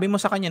ang sabi mo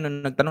sa kanya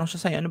nung nagtanong siya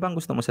sa'yo, ano bang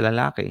gusto mo sa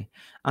lalaki?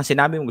 Ang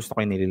sinabi mo, gusto ko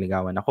yung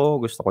nililigawan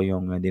ako, gusto ko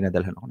yung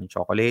dinadalhan ako ng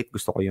chocolate,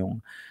 gusto ko yung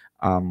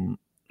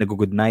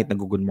nag-good night,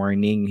 nag-good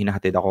morning,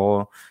 hinahatid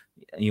ako,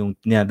 yung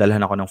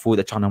dinadalhan ako ng food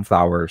at saka ng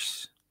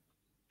flowers.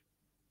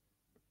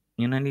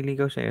 Yung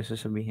nanliligaw sa'yo,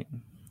 sasabihin,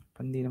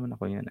 hindi naman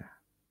ako yun.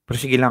 Pero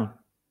sige lang,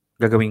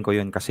 gagawin ko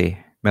yun kasi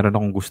meron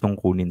akong gustong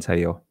kunin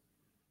sa'yo,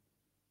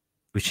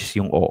 which is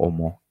yung oo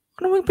mo.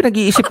 Ano bang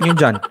pinag-iisip niyo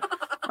dyan?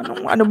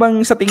 Ano bang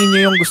sa tingin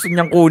niyo yung gusto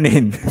niyang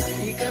kunin?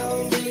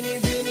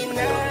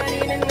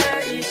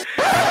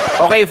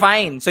 Okay,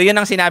 fine. So, yun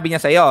ang sinabi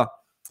niya sa'yo.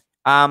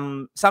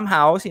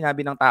 Somehow,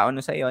 sinabi ng tao na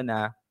sa'yo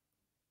na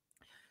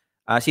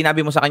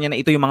sinabi mo sa kanya na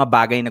ito yung mga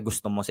bagay na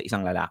gusto mo sa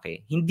isang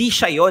lalaki. Hindi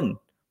siya yun.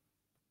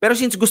 Pero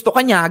since gusto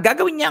ka niya,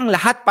 gagawin niya ang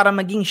lahat para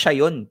maging siya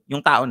yun,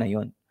 yung tao na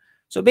yun.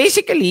 So,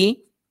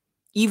 basically,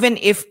 even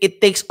if it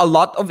takes a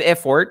lot of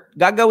effort,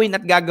 gagawin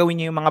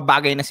niya yung mga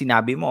bagay na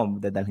sinabi mo.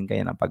 Dadalhin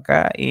kanya ng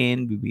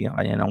pagkain, bibigyan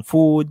kanya ng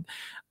food,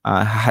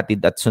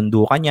 hatid at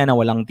sundo kanya na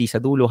walang T sa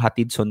dulo,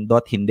 hatid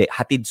sundot, hindi,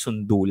 hatid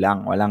sundo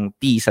lang, walang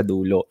T sa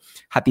dulo.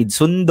 Hatid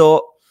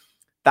sundo,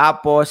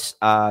 tapos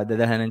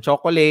dadalhin ng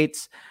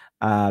chocolates,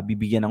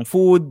 bibigyan ng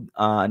food,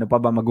 ano pa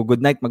ba,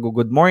 mag-good night,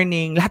 mag-good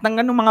morning, lahat ng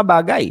ganung mga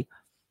bagay.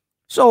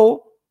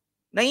 So,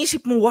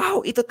 naisip mo,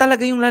 wow, ito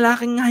talaga yung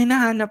lalaking nga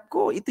hinahanap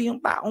ko. Ito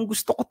yung taong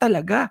gusto ko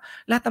talaga.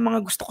 Lahat ng mga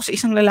gusto ko sa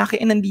isang lalaki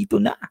ay nandito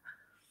na.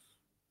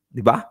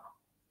 Diba?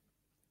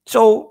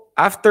 So,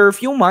 after a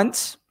few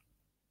months,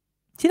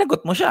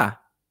 sinagot mo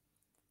siya.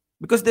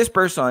 Because this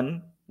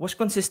person was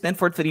consistent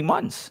for 3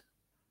 months.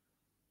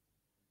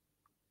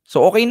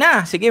 So, okay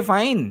na. Sige,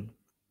 fine.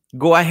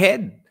 Go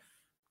ahead.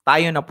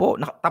 Tayo na po.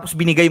 Tapos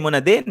binigay mo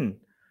na din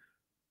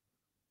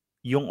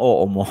yung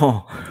oo mo.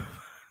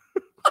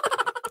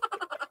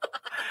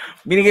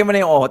 Binigay mo na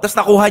yung oo. Tapos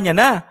nakuha niya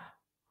na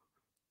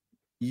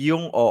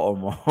yung oo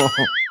mo.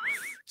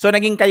 So,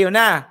 naging kayo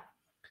na.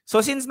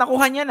 So, since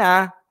nakuha niya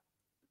na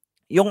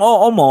yung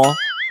oo mo,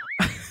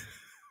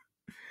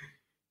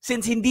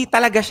 since hindi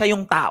talaga siya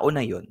yung tao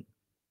na yun,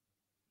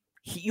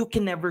 you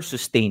can never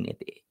sustain it.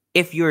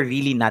 If you're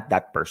really not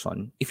that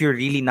person, if you're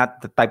really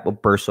not the type of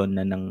person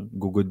na nang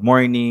good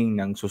morning,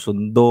 nang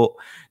susundo,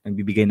 nang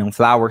bibigay ng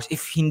flowers,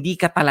 if hindi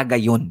ka talaga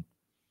yun,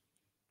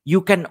 you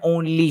can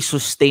only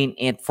sustain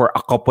it for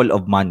a couple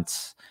of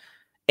months.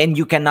 And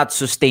you cannot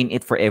sustain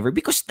it forever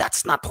because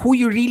that's not who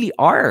you really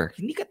are.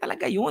 Hindi ka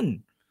talaga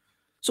yun.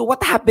 So what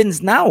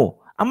happens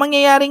now? Ang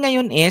mangyayari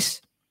ngayon is,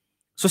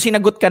 so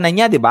sinagot ka na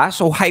niya, di ba?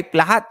 So hype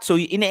lahat.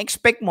 So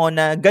ine-expect mo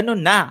na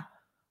ganun na.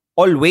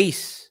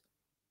 Always.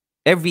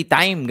 Every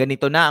time,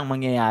 ganito na ang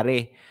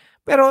mangyayari.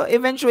 Pero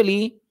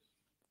eventually,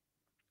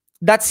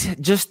 that's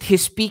just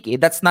his peak.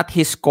 That's not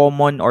his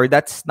common or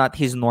that's not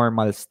his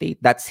normal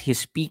state. That's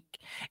his peak.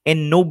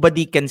 And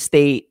nobody can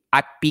stay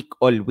at peak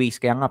always.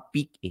 Kaya nga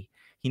peak eh.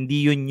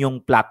 Hindi yun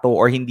yung plateau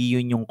or hindi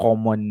yun yung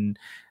common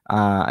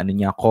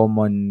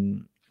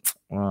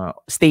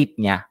state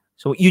niya.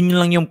 So yun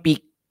lang yung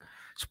peak.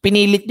 So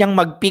pinilit niyang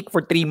mag-peak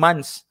for 3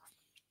 months.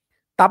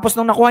 Tapos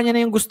nung nakuha niya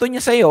na yung gusto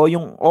niya sa'yo,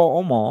 yung oo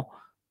mo,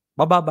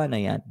 bababa na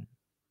yan.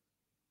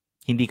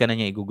 Hindi ka na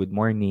niya i-good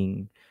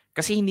morning.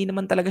 Kasi hindi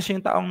naman talaga siya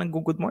yung taong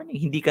nag-good morning.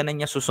 Hindi ka na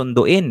niya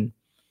susunduin.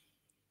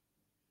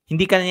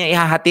 Hindi ka na niya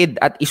ihahatid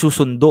at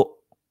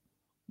isusundo.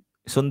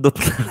 Sundot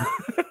na.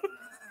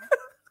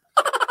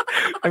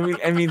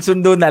 I mean,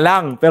 sundo na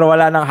lang, pero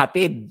wala nang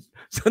hatid.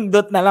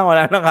 Sundot na lang,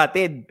 wala nang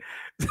hatid.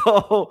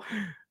 So,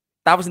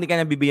 tapos hindi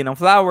ka na bibigyan ng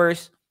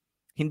flowers,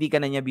 hindi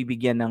ka na niya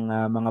bibigyan ng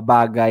mga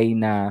bagay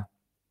na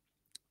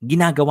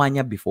ginagawa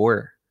niya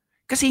before.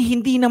 Kasi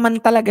hindi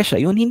naman talaga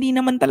siya yun. Hindi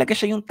naman talaga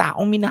siya yung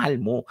taong minahal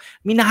mo.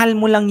 Minahal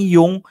mo lang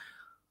yung,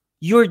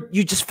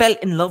 you just fell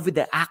in love with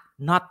the act,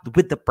 not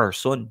with the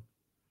person.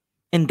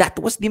 And that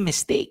was the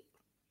mistake.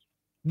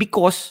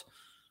 Because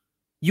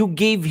you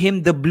gave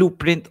him the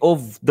blueprint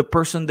of the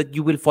person that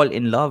you will fall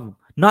in love,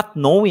 not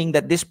knowing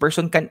that this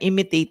person can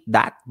imitate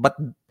that but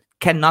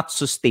cannot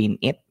sustain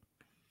it.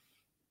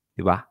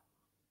 Diba?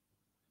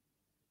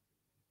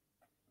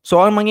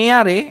 So, ang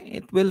mangyayari,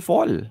 it will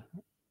fall.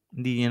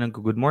 Hindi niya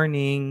nag-good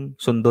morning,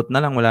 sundot na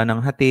lang, wala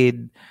nang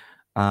hatid,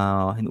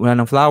 wala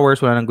nang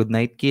flowers, wala nang good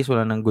night kiss,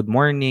 wala nang good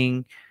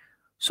morning.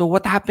 So,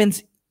 what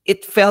happens?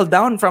 It fell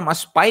down from a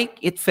spike,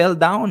 it fell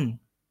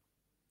down.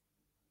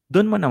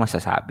 Doon mo na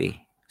masasabi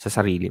sa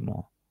sarili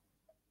mo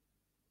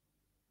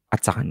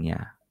at sa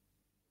kanya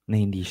na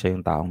hindi siya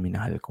yung taong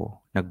minahal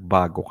ko.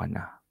 Nagbago ka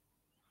na.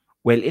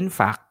 Well, in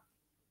fact,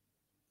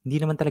 hindi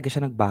naman talaga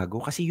siya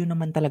nagbago kasi yun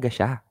naman talaga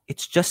siya.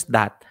 It's just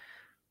that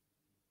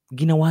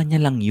ginawa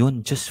niya lang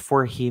yun just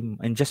for him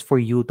and just for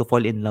you to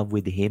fall in love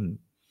with him.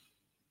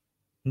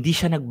 Hindi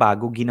siya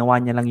nagbago. Ginawa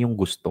niya lang yung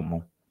gusto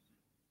mo.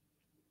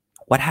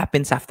 What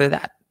happens after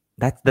that?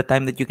 That's the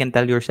time that you can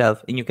tell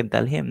yourself and you can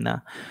tell him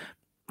na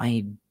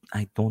I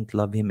don't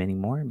love him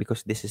anymore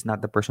because this is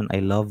not the person I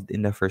loved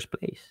in the first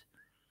place.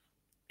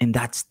 And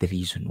that's the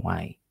reason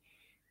why,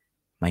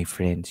 my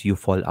friends, you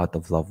fall out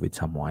of love with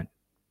someone.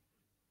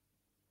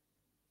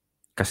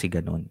 Kasi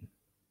ganun.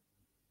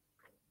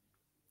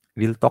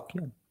 Real talk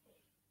yun.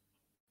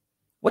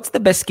 What's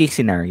the best case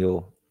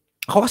scenario?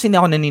 Ako kasi hindi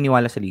ako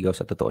naniniwala sa ligaw,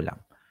 sa totoo lang.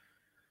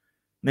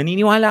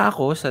 Naniniwala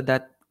ako sa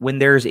that when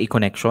there's a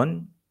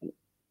connection,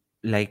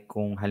 like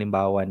kung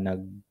halimbawa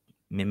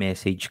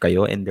nag-message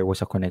kayo and there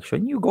was a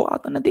connection, you go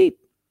out on a date.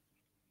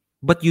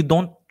 But you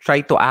don't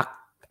try to act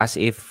as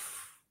if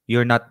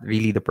you're not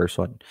really the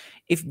person.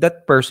 If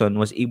that person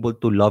was able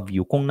to love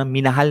you, kung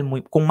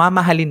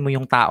mamahalin mo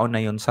yung tao na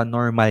yun sa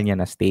normal niya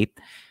na state,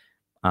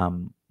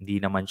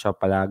 hindi naman siya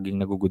palaging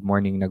nag-good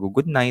morning,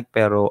 nag-good night,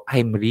 pero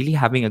I'm really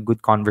having a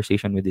good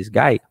conversation with this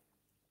guy.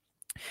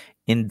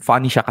 And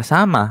funny siya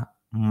kasama,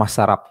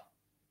 masarap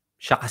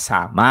siya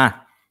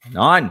kasama.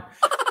 Ganon.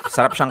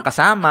 Masarap siyang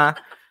kasama,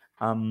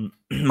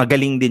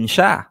 magaling din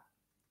siya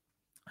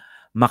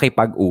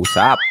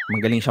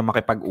magaling siya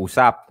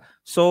makipag-usap.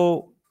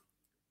 So,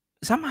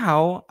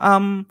 somehow,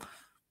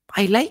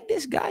 I like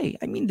this guy.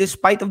 I mean,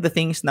 despite of the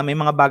things na may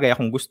mga bagay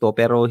akong gusto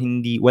pero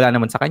wala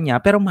naman sa kanya,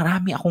 pero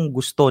marami akong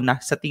gusto na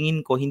sa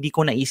tingin ko, hindi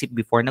ko naisip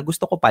before na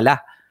gusto ko pala.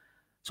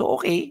 So,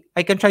 okay,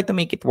 I can try to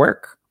make it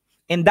work.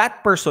 And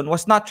that person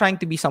was not trying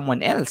to be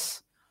someone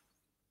else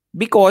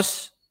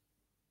because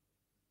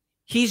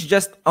he's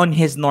just on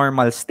his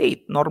normal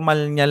state.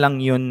 Normal niya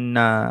lang yun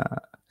na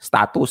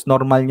status.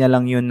 Normal niya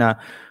lang yun na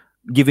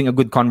giving a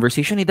good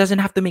conversation. He doesn't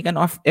have to make an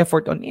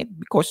effort on it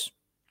because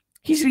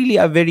he's really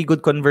a very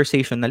good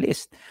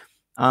conversationalist.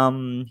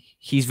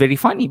 He's very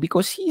funny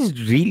because he's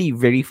really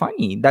very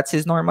funny. That's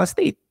his normal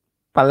state.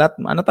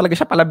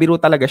 Palabiro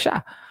talaga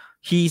siya.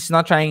 He's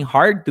not trying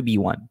hard to be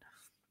one.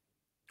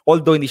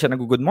 Although hindi siya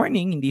nag-good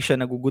morning, hindi siya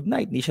nag-good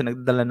night, hindi siya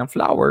nagdadala ng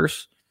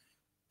flowers.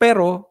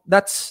 Pero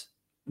that's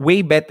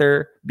way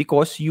better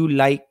because you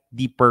like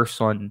the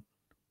person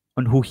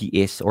on who he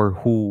is or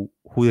who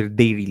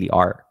they really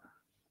are.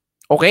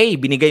 Okay,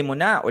 binigay mo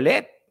na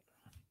ulit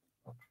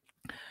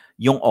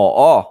yung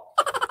oo.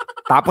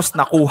 Tapos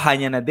nakuha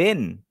niya na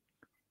din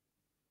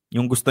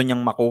yung gusto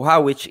niyang makuha,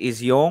 which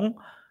is yung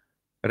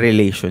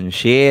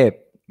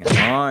relationship.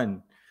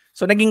 Ganon.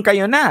 So naging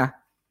kayo na.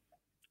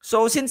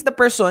 So since the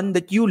person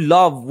that you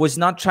love was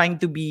not trying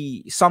to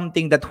be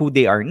something that who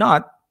they are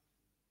not,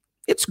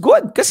 it's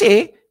good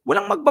kasi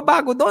walang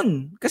magbabago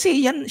doon.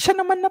 Kasi siya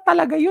naman na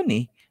talaga yun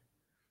eh.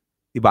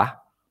 Diba?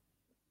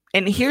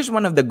 And here's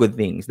one of the good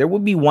things. There will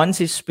be one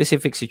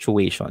specific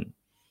situation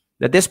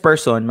that this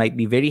person might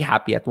be very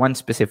happy at one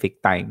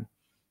specific time.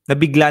 Na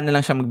bigla na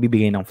lang siya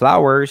magbibigay ng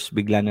flowers,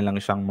 bigla na lang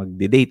siyang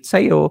magde-date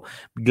sa'yo,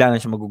 bigla na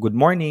siya mag-good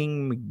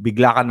morning,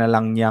 bigla ka na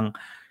lang niyang,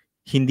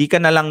 hindi ka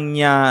na lang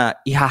niya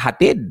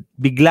ihahatid.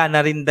 Bigla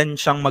na rin din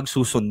siyang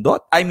susundo.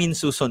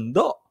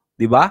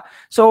 Diba?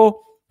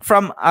 So,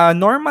 from a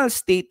normal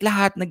state,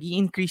 lahat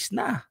nag-i-increase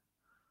na.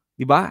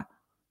 Diba?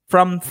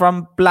 From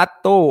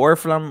plateau or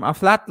from a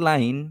flat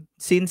line,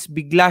 since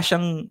bigla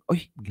siyang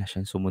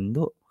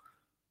sumundo.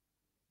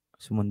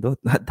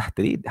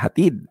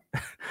 Hatid.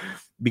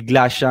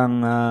 Bigla siyang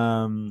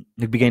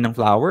nagbigay ng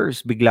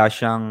flowers, bigla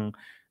siyang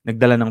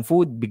nagdala ng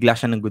food, bigla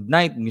siyang ng good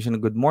night, bigla siyang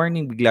ng good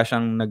morning, bigla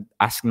siyang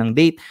nag-ask ng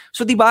date.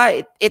 So,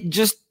 diba, it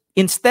just,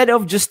 instead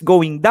of just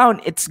going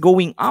down, it's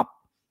going up.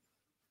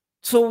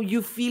 So, you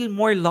feel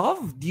more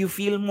loved. You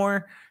feel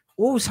more,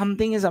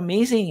 something is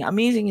amazing.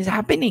 Amazing is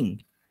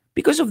happening.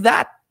 Because of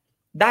that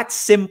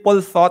simple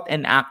thought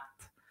and act,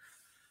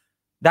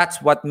 that's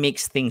what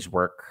makes things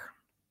work.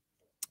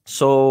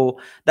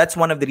 So, that's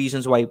one of the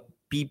reasons why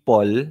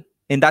people,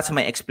 and that's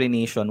my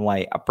explanation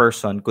why a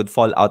person could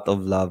fall out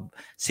of love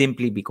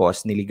simply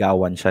because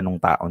niligawan siya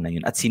nung tao na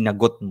yun at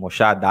sinagot mo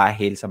siya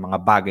dahil sa mga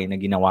bagay na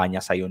ginawa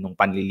niya sa'yo nung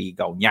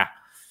panliligaw niya.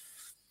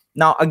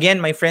 Now, again,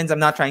 my friends, I'm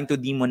not trying to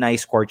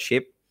demonize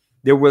courtship.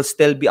 There will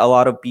still be a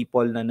lot of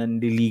people na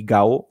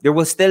nanliligaw. There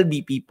will still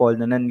be people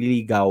na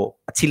nanliligaw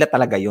at sila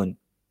talaga yun.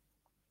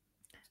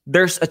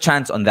 There's a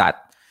chance on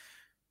that.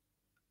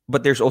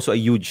 But there's also a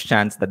huge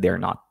chance that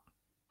they're not.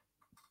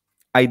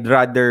 I'd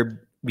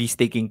rather be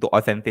sticking to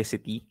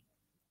authenticity,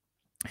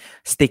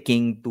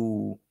 sticking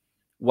to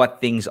what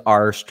things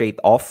are straight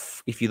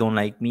off. If you don't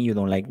like me, you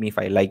don't like me. If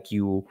I like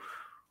you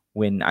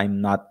when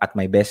I'm not at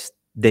my best,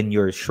 then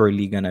you're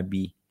surely gonna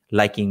be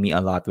liking me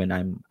a lot when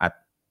I'm at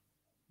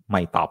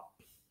my top.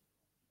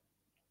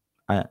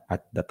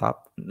 At the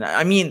top.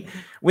 I mean,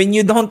 when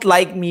you don't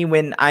like me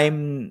when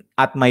I'm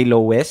at my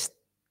lowest,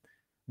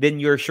 then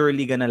you're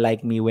surely gonna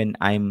like me when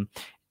I'm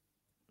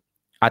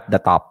at the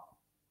top.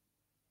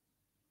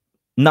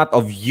 Not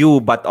of you,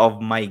 but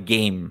of my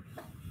game.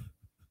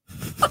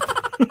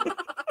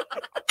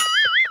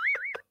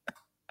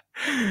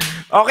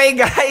 Okay,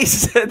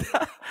 guys.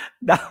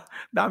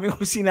 Dami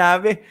kong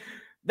sinabi.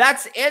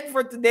 That's it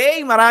for today.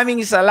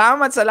 Maraming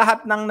salamat sa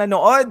lahat ng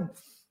nanood.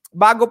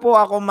 Bago po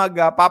ako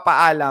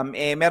magpapaalam,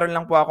 meron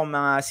lang po akong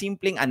mga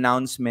simpleng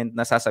announcement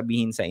na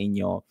sasabihin sa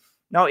inyo.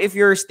 Now, if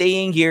you're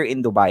staying here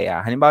in Dubai,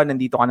 halimbawa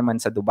nandito ka naman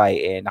sa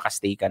Dubai,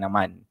 nakastay ka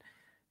naman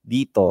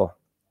dito,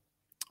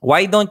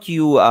 why don't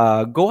you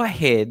go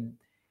ahead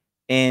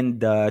and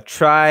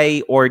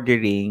try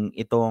ordering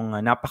itong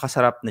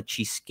napakasarap na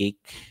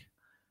cheesecake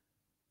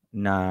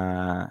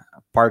na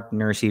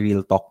partner si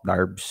Real Talk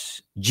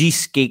Darbs.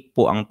 G's Cake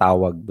po ang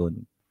tawag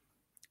dun.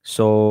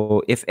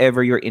 So, if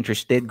ever you're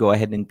interested, go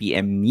ahead and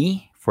PM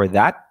me for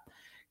that.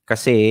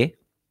 Kasi,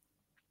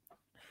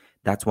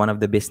 that's one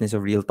of the business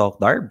of Real Talk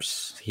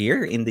Darbs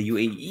here in the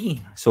UAE.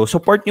 So,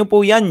 support nyo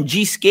po yan,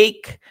 G's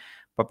Cake.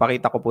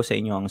 Papakita ko po sa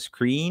inyo ang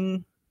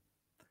screen.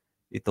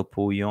 Ito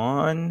po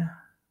yon.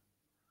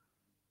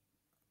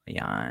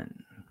 Ayan.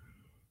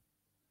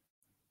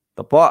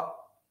 Ito po.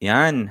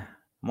 Yan.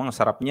 Mga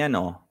sarap niyan,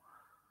 oh.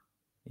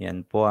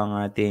 Yan po ang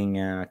ating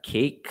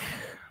cake.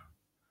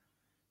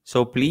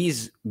 So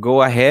please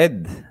go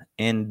ahead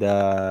and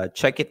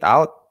check it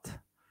out.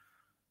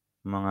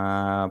 Mga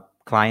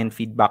client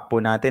feedback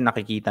po natin.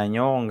 Nakikita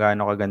nyo kung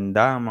gaano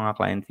kaganda ang mga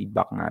client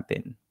feedback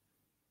natin.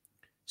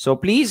 So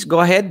please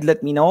go ahead,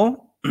 let me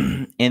know.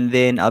 And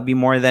then I'll be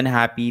more than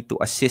happy to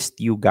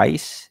assist you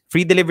guys.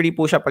 Free delivery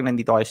po siya pag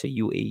nandito kayo sa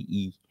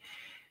UAE.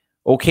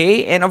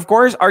 Okay, and of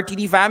course,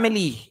 RTD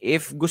family.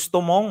 If gusto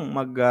mong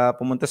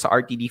pumunta sa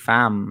RTD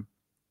fam,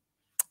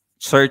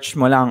 search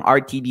mo lang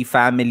RTD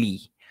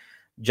family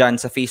dyan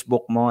sa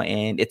Facebook mo,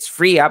 and it's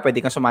free.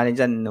 Pwede kang sumali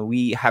dyan.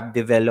 We have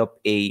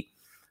developed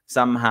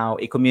somehow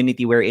a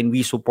community wherein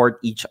we support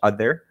each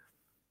other.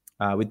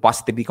 With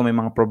positively kung may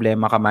mga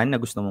problema ka man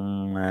na gusto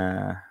mong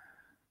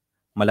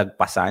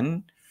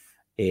malagpasan,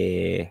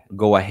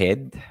 go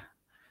ahead,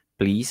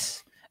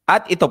 please.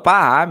 At ito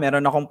pa,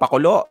 meron akong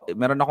pakulo.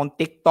 Meron akong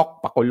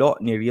TikTok pakulo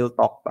ni Real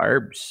Talk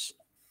Darbs.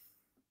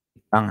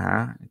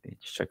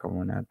 Check ko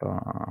muna ito.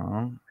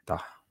 Ito.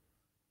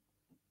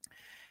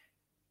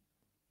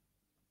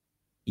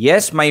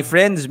 Yes, my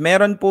friends,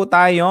 meron po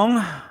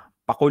tayong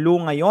pakulo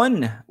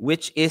ngayon,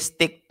 which is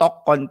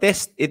TikTok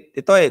contest.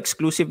 Ito,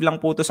 exclusive lang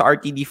po to sa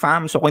RTD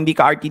Fam. So, kung hindi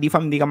ka RTD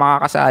Fam, hindi ka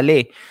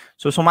makakasali.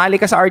 So, sumali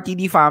ka sa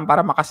RTD Fam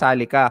para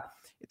makasali ka.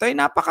 Ito ay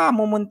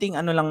napaka-mumunting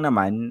lang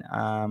naman,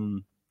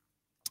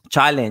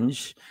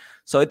 challenge.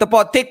 So, ito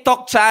po,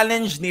 TikTok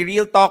challenge ni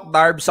Real Talk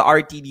Darbs sa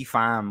RTD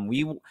Fam.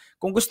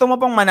 Kung gusto mo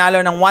pong manalo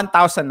ng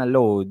 1,000 na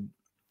load,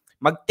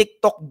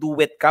 mag-TikTok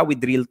duet ka with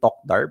Real Talk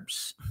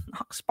Darbs.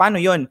 Paano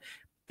yun?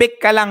 Pick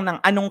ka lang ng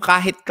anong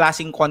kahit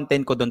klaseng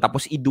content ko doon,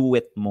 tapos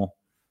i-duet mo.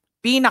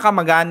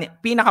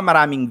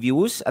 Pinakamaraming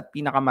views at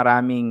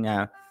pinakamaraming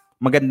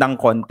magandang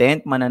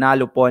content,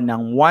 mananalo po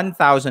ng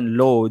 1,000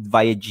 load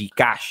via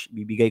GCash.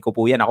 Bibigay ko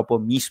po yan. Ako po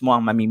mismo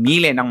ang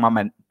mamimili ng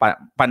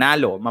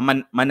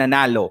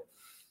mananalo.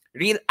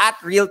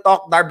 Real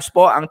Talk Darbs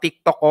po ang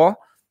TikTok ko.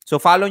 So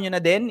follow nyo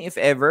na din if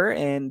ever.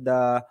 And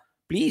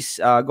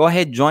please, go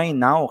ahead, join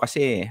now.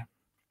 Kasi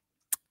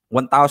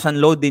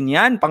 1,000 load din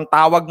yan.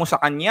 Pangtawag mo sa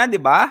kanya, di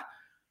ba?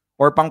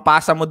 Or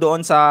pangpasa mo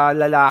doon sa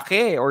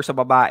lalaki or sa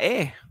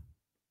babae.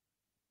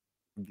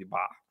 Di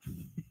ba?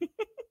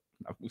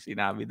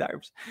 Sinabi,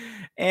 Darbs.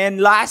 And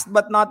last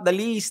but not the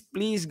least,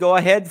 please go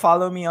ahead,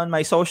 follow me on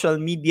my social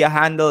media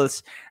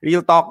handles.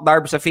 Real Talk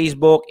Darbs sa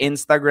Facebook,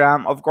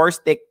 Instagram, of course,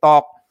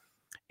 TikTok.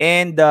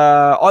 And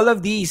all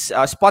of these,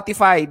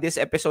 Spotify, this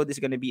episode is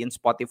going to be in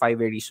Spotify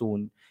very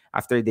soon.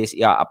 After this,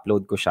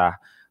 upload ko siya.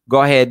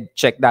 Go ahead,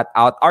 check that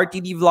out.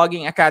 RTD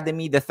Vlogging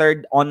Academy, the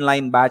 3rd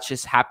online batch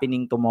is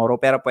happening tomorrow,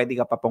 pero pwede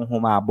ka pa pong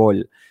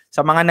humabol.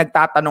 Sa mga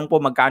nagtatanong po,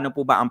 magkano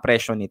po ba ang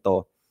presyo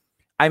nito?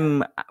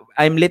 I'm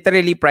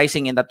literally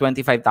pricing in at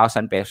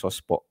 25,000 pesos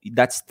po.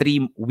 That's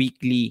 3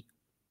 weekly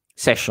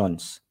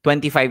sessions.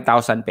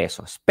 25,000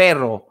 pesos.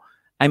 Pero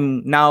I'm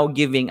now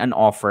giving an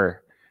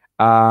offer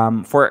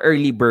for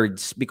early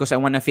birds because I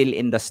want to fill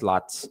in the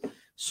slots.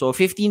 So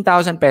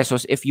 15,000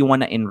 pesos if you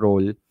want to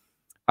enroll.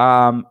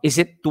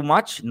 Is it too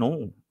much?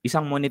 No.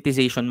 Isang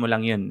monetization mo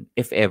lang yun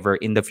if ever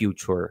in the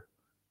future.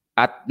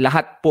 At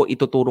lahat po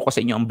ituturo ko sa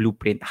inyo ang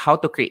blueprint, how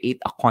to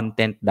create a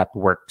content that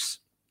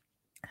works.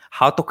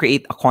 How to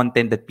create a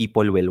content that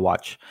people will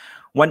watch.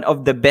 One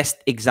of the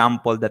best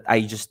example that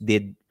I just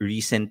did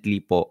recently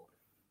po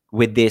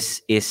with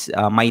this is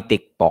my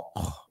TikTok.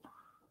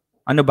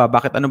 Ano ba?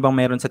 Bakit ano bang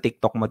meron sa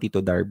TikTok mo, Tito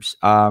Darbs?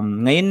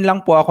 Ngayon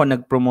lang po ako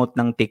nag-promote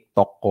ng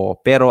TikTok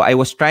ko, pero I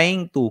was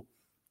trying to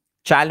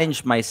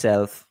challenge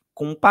myself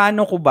kung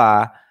paano ko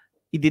ba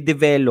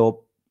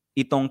i-develop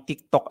itong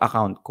TikTok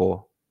account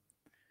ko.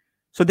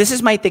 So this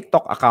is my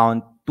TikTok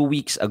account 2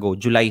 weeks ago,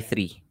 July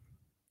 3.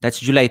 That's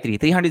July 3.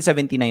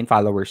 379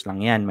 followers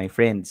lang yan, my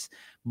friends.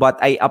 But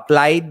I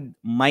applied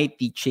my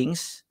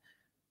teachings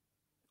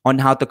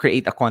on how to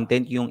create a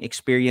content, yung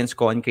experience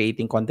ko on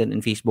creating content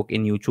in Facebook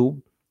and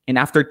YouTube. And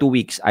after 2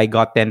 weeks, I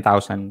got 10,000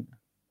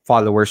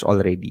 followers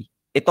already.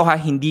 Ito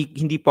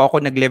hindi po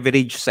ako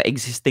nag-leverage sa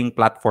existing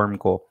platform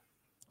ko.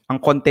 Ang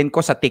content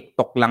ko sa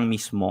TikTok lang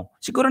mismo.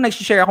 Siguro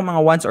nag-share ako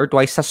mga once or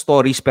twice sa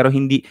stories, pero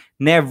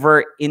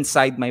never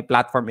inside my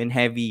platform in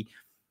heavy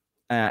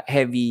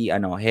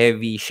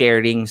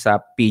sharing sa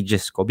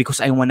pages ko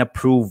because I want to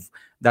prove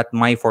that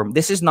my form.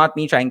 This is not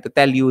me trying to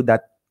tell you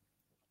that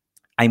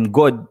I'm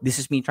good. This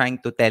is me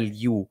trying to tell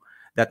you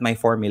that my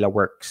formula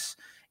works.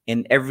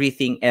 And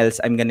everything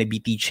else, I'm gonna be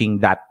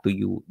teaching that to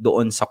you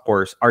doon sa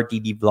course,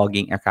 RTD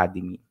Vlogging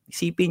Academy.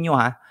 Isipin nyo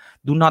ha,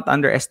 do not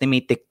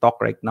underestimate TikTok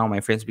right now,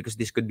 my friends, because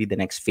this could be the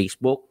next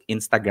Facebook,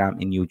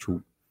 Instagram, and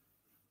YouTube.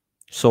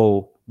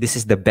 So, this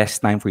is the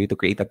best time for you to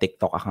create a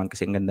TikTok account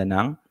kasi ang ganda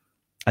ng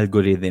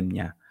algorithm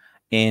niya.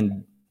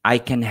 And I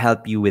can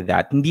help you with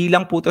that. Hindi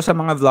lang po to sa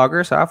mga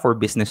vloggers ha, for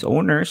business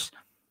owners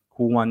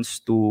who wants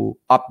to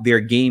up their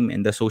game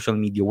in the social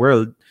media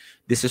world.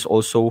 This is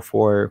also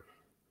for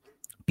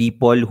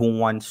people who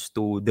wants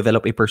to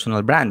develop a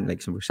personal brand.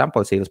 Like, for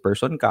example,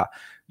 salesperson ka,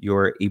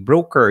 you're a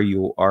broker,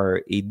 you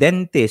are a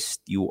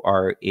dentist, you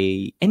are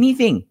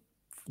anything.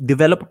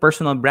 Develop a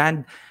personal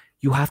brand.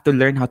 You have to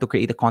learn how to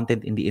create a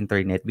content in the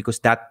internet because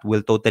that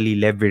will totally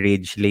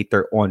leverage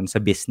later on sa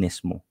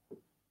business mo.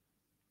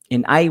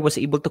 And I was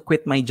able to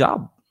quit my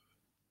job.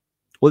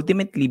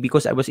 Ultimately,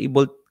 because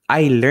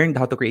I learned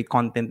how to create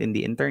content in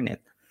the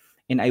internet.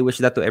 And I wish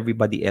that to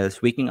everybody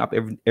else. Waking up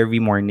every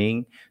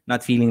morning,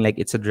 not feeling like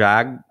it's a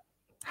drag,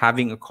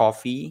 having a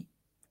coffee,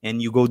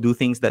 and you go do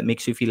things that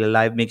makes you feel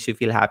alive, makes you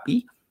feel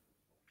happy.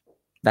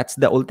 That's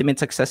the ultimate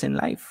success in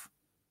life.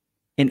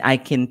 And I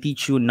can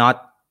teach you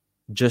not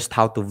just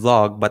how to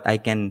vlog, but I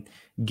can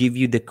give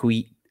you the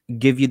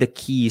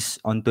keys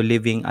onto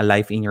living a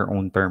life in your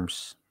own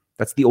terms.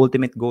 That's the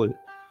ultimate goal.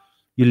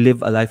 You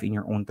live a life in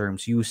your own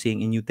terms,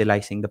 using and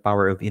utilizing the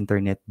power of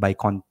internet by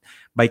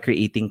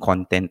creating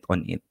content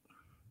on it.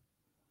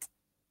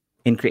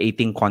 In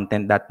creating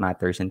content that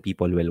matters and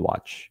people will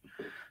watch.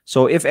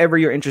 So if ever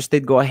you're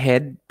interested, go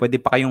ahead.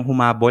 Pwede pa kayong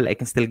humabol. I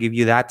can still give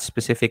you that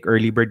specific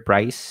early bird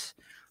price.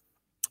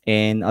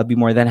 And I'll be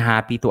more than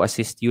happy to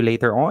assist you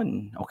later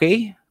on.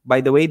 Okay?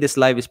 By the way, this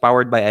live is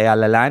powered by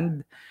Ayala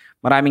Land.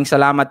 Maraming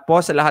salamat po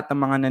sa lahat ng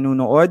mga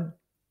nanonood.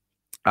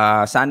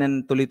 Sana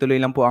tuloy-tuloy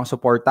lang po ang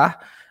suporta.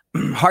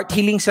 Heart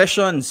Healing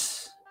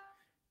Sessions.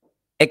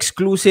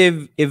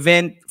 Exclusive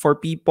event for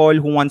people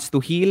who wants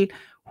to heal,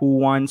 who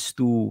wants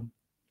to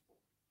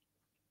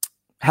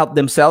help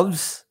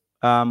themselves,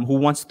 who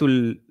wants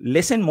to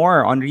listen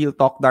more on Real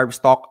Talk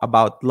Darbs talk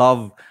about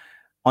love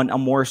on a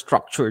more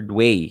structured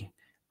way.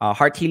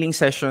 Heart Healing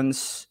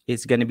Sessions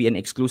is going to be an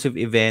exclusive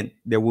event.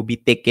 There will be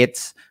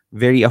tickets,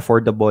 very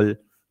affordable.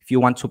 If you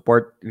want to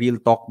support Real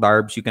Talk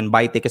Darbs, you can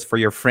buy tickets for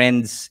your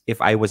friends if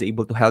I was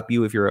able to help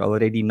you, if you're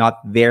already not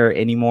there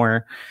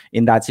anymore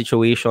in that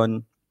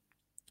situation.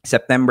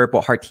 September po,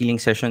 Heart Healing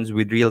Sessions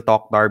with Real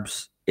Talk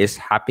Darbs is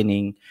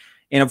happening.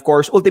 And of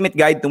course, Ultimate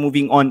Guide to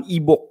Moving On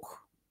ebook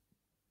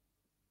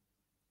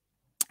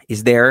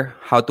is there.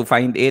 How to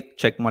find it?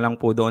 Check mo lang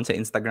po doon sa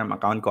Instagram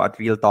account ko at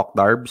Real Talk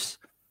Darbs.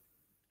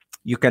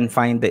 You can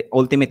find the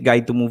Ultimate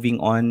Guide to Moving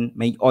On.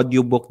 May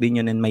audiobook din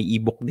yun and may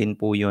ebook din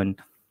po yun.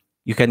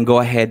 You can go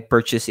ahead,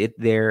 purchase it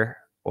there.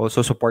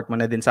 Also, support mo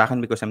na din sa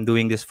akin because I'm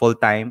doing this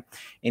full-time.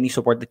 Any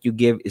support that you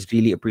give is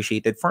really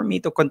appreciated for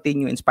me to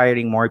continue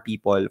inspiring more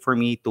people, for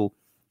me to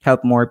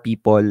help more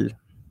people,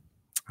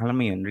 alam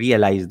mo yun,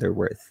 realize their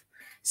worth.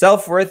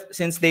 Self-worth,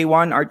 since day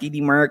one,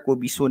 RTD Merc will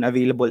be soon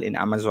available in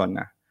Amazon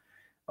na.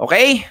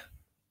 Okay?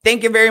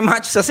 Thank you very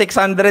much sa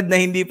 600 na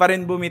hindi pa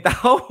rin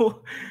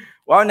bumitaw.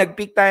 Wow,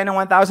 nag-peak tayo ng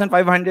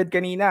 1,500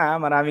 kanina.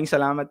 Maraming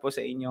salamat po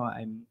sa inyo.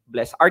 I'm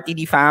blessed.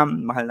 RTD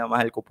fam, mahal na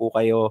mahal ko po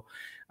kayo.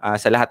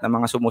 Sa lahat ng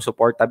mga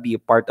sumusuporta, be a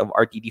part of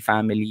RTD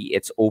family.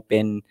 It's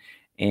open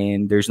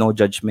and there's no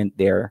judgment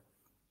there.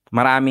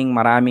 Maraming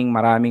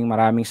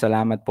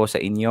salamat po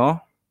sa inyo.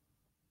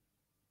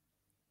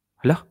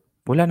 Hala,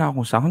 wala na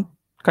akong sound.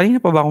 Kanina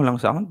pa ba akong lang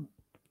sound?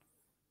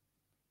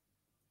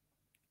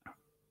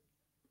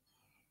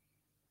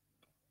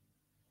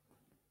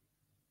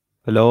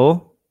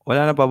 Hello?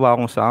 Wala na pa ba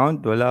akong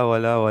sound?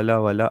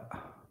 Wala.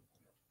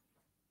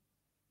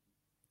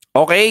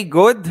 Okay,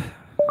 good.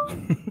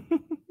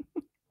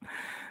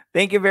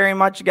 Thank you very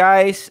much,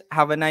 guys.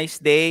 Have a nice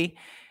day.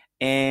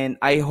 And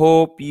I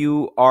hope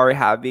you are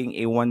having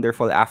a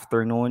wonderful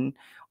afternoon.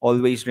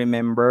 Always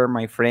remember,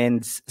 my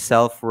friends,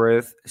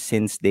 self-worth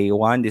since day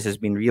one. This has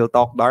been Real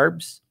Talk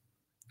Darbs.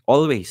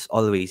 Always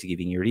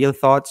giving you real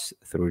thoughts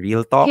through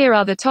Real Talk. Here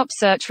are the top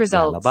search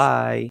results.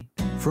 Bye-bye.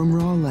 From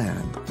raw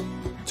land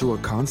to a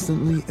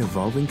constantly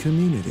evolving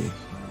community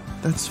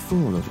that's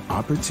full of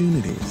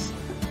opportunities.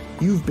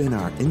 You've been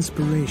our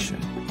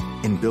inspiration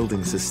in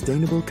building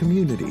sustainable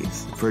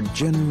communities for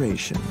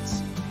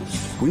generations.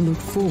 We look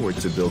forward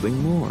to building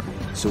more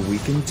so we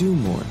can do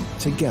more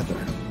together.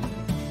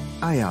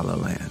 Ayala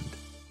Land.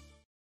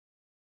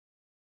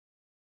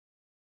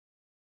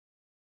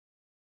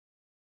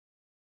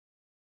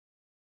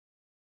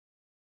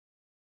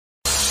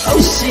 Oh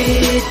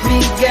shit,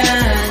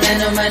 bigan,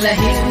 ano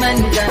malahig man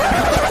ka.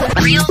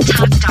 Real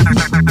Talk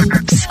Darbs.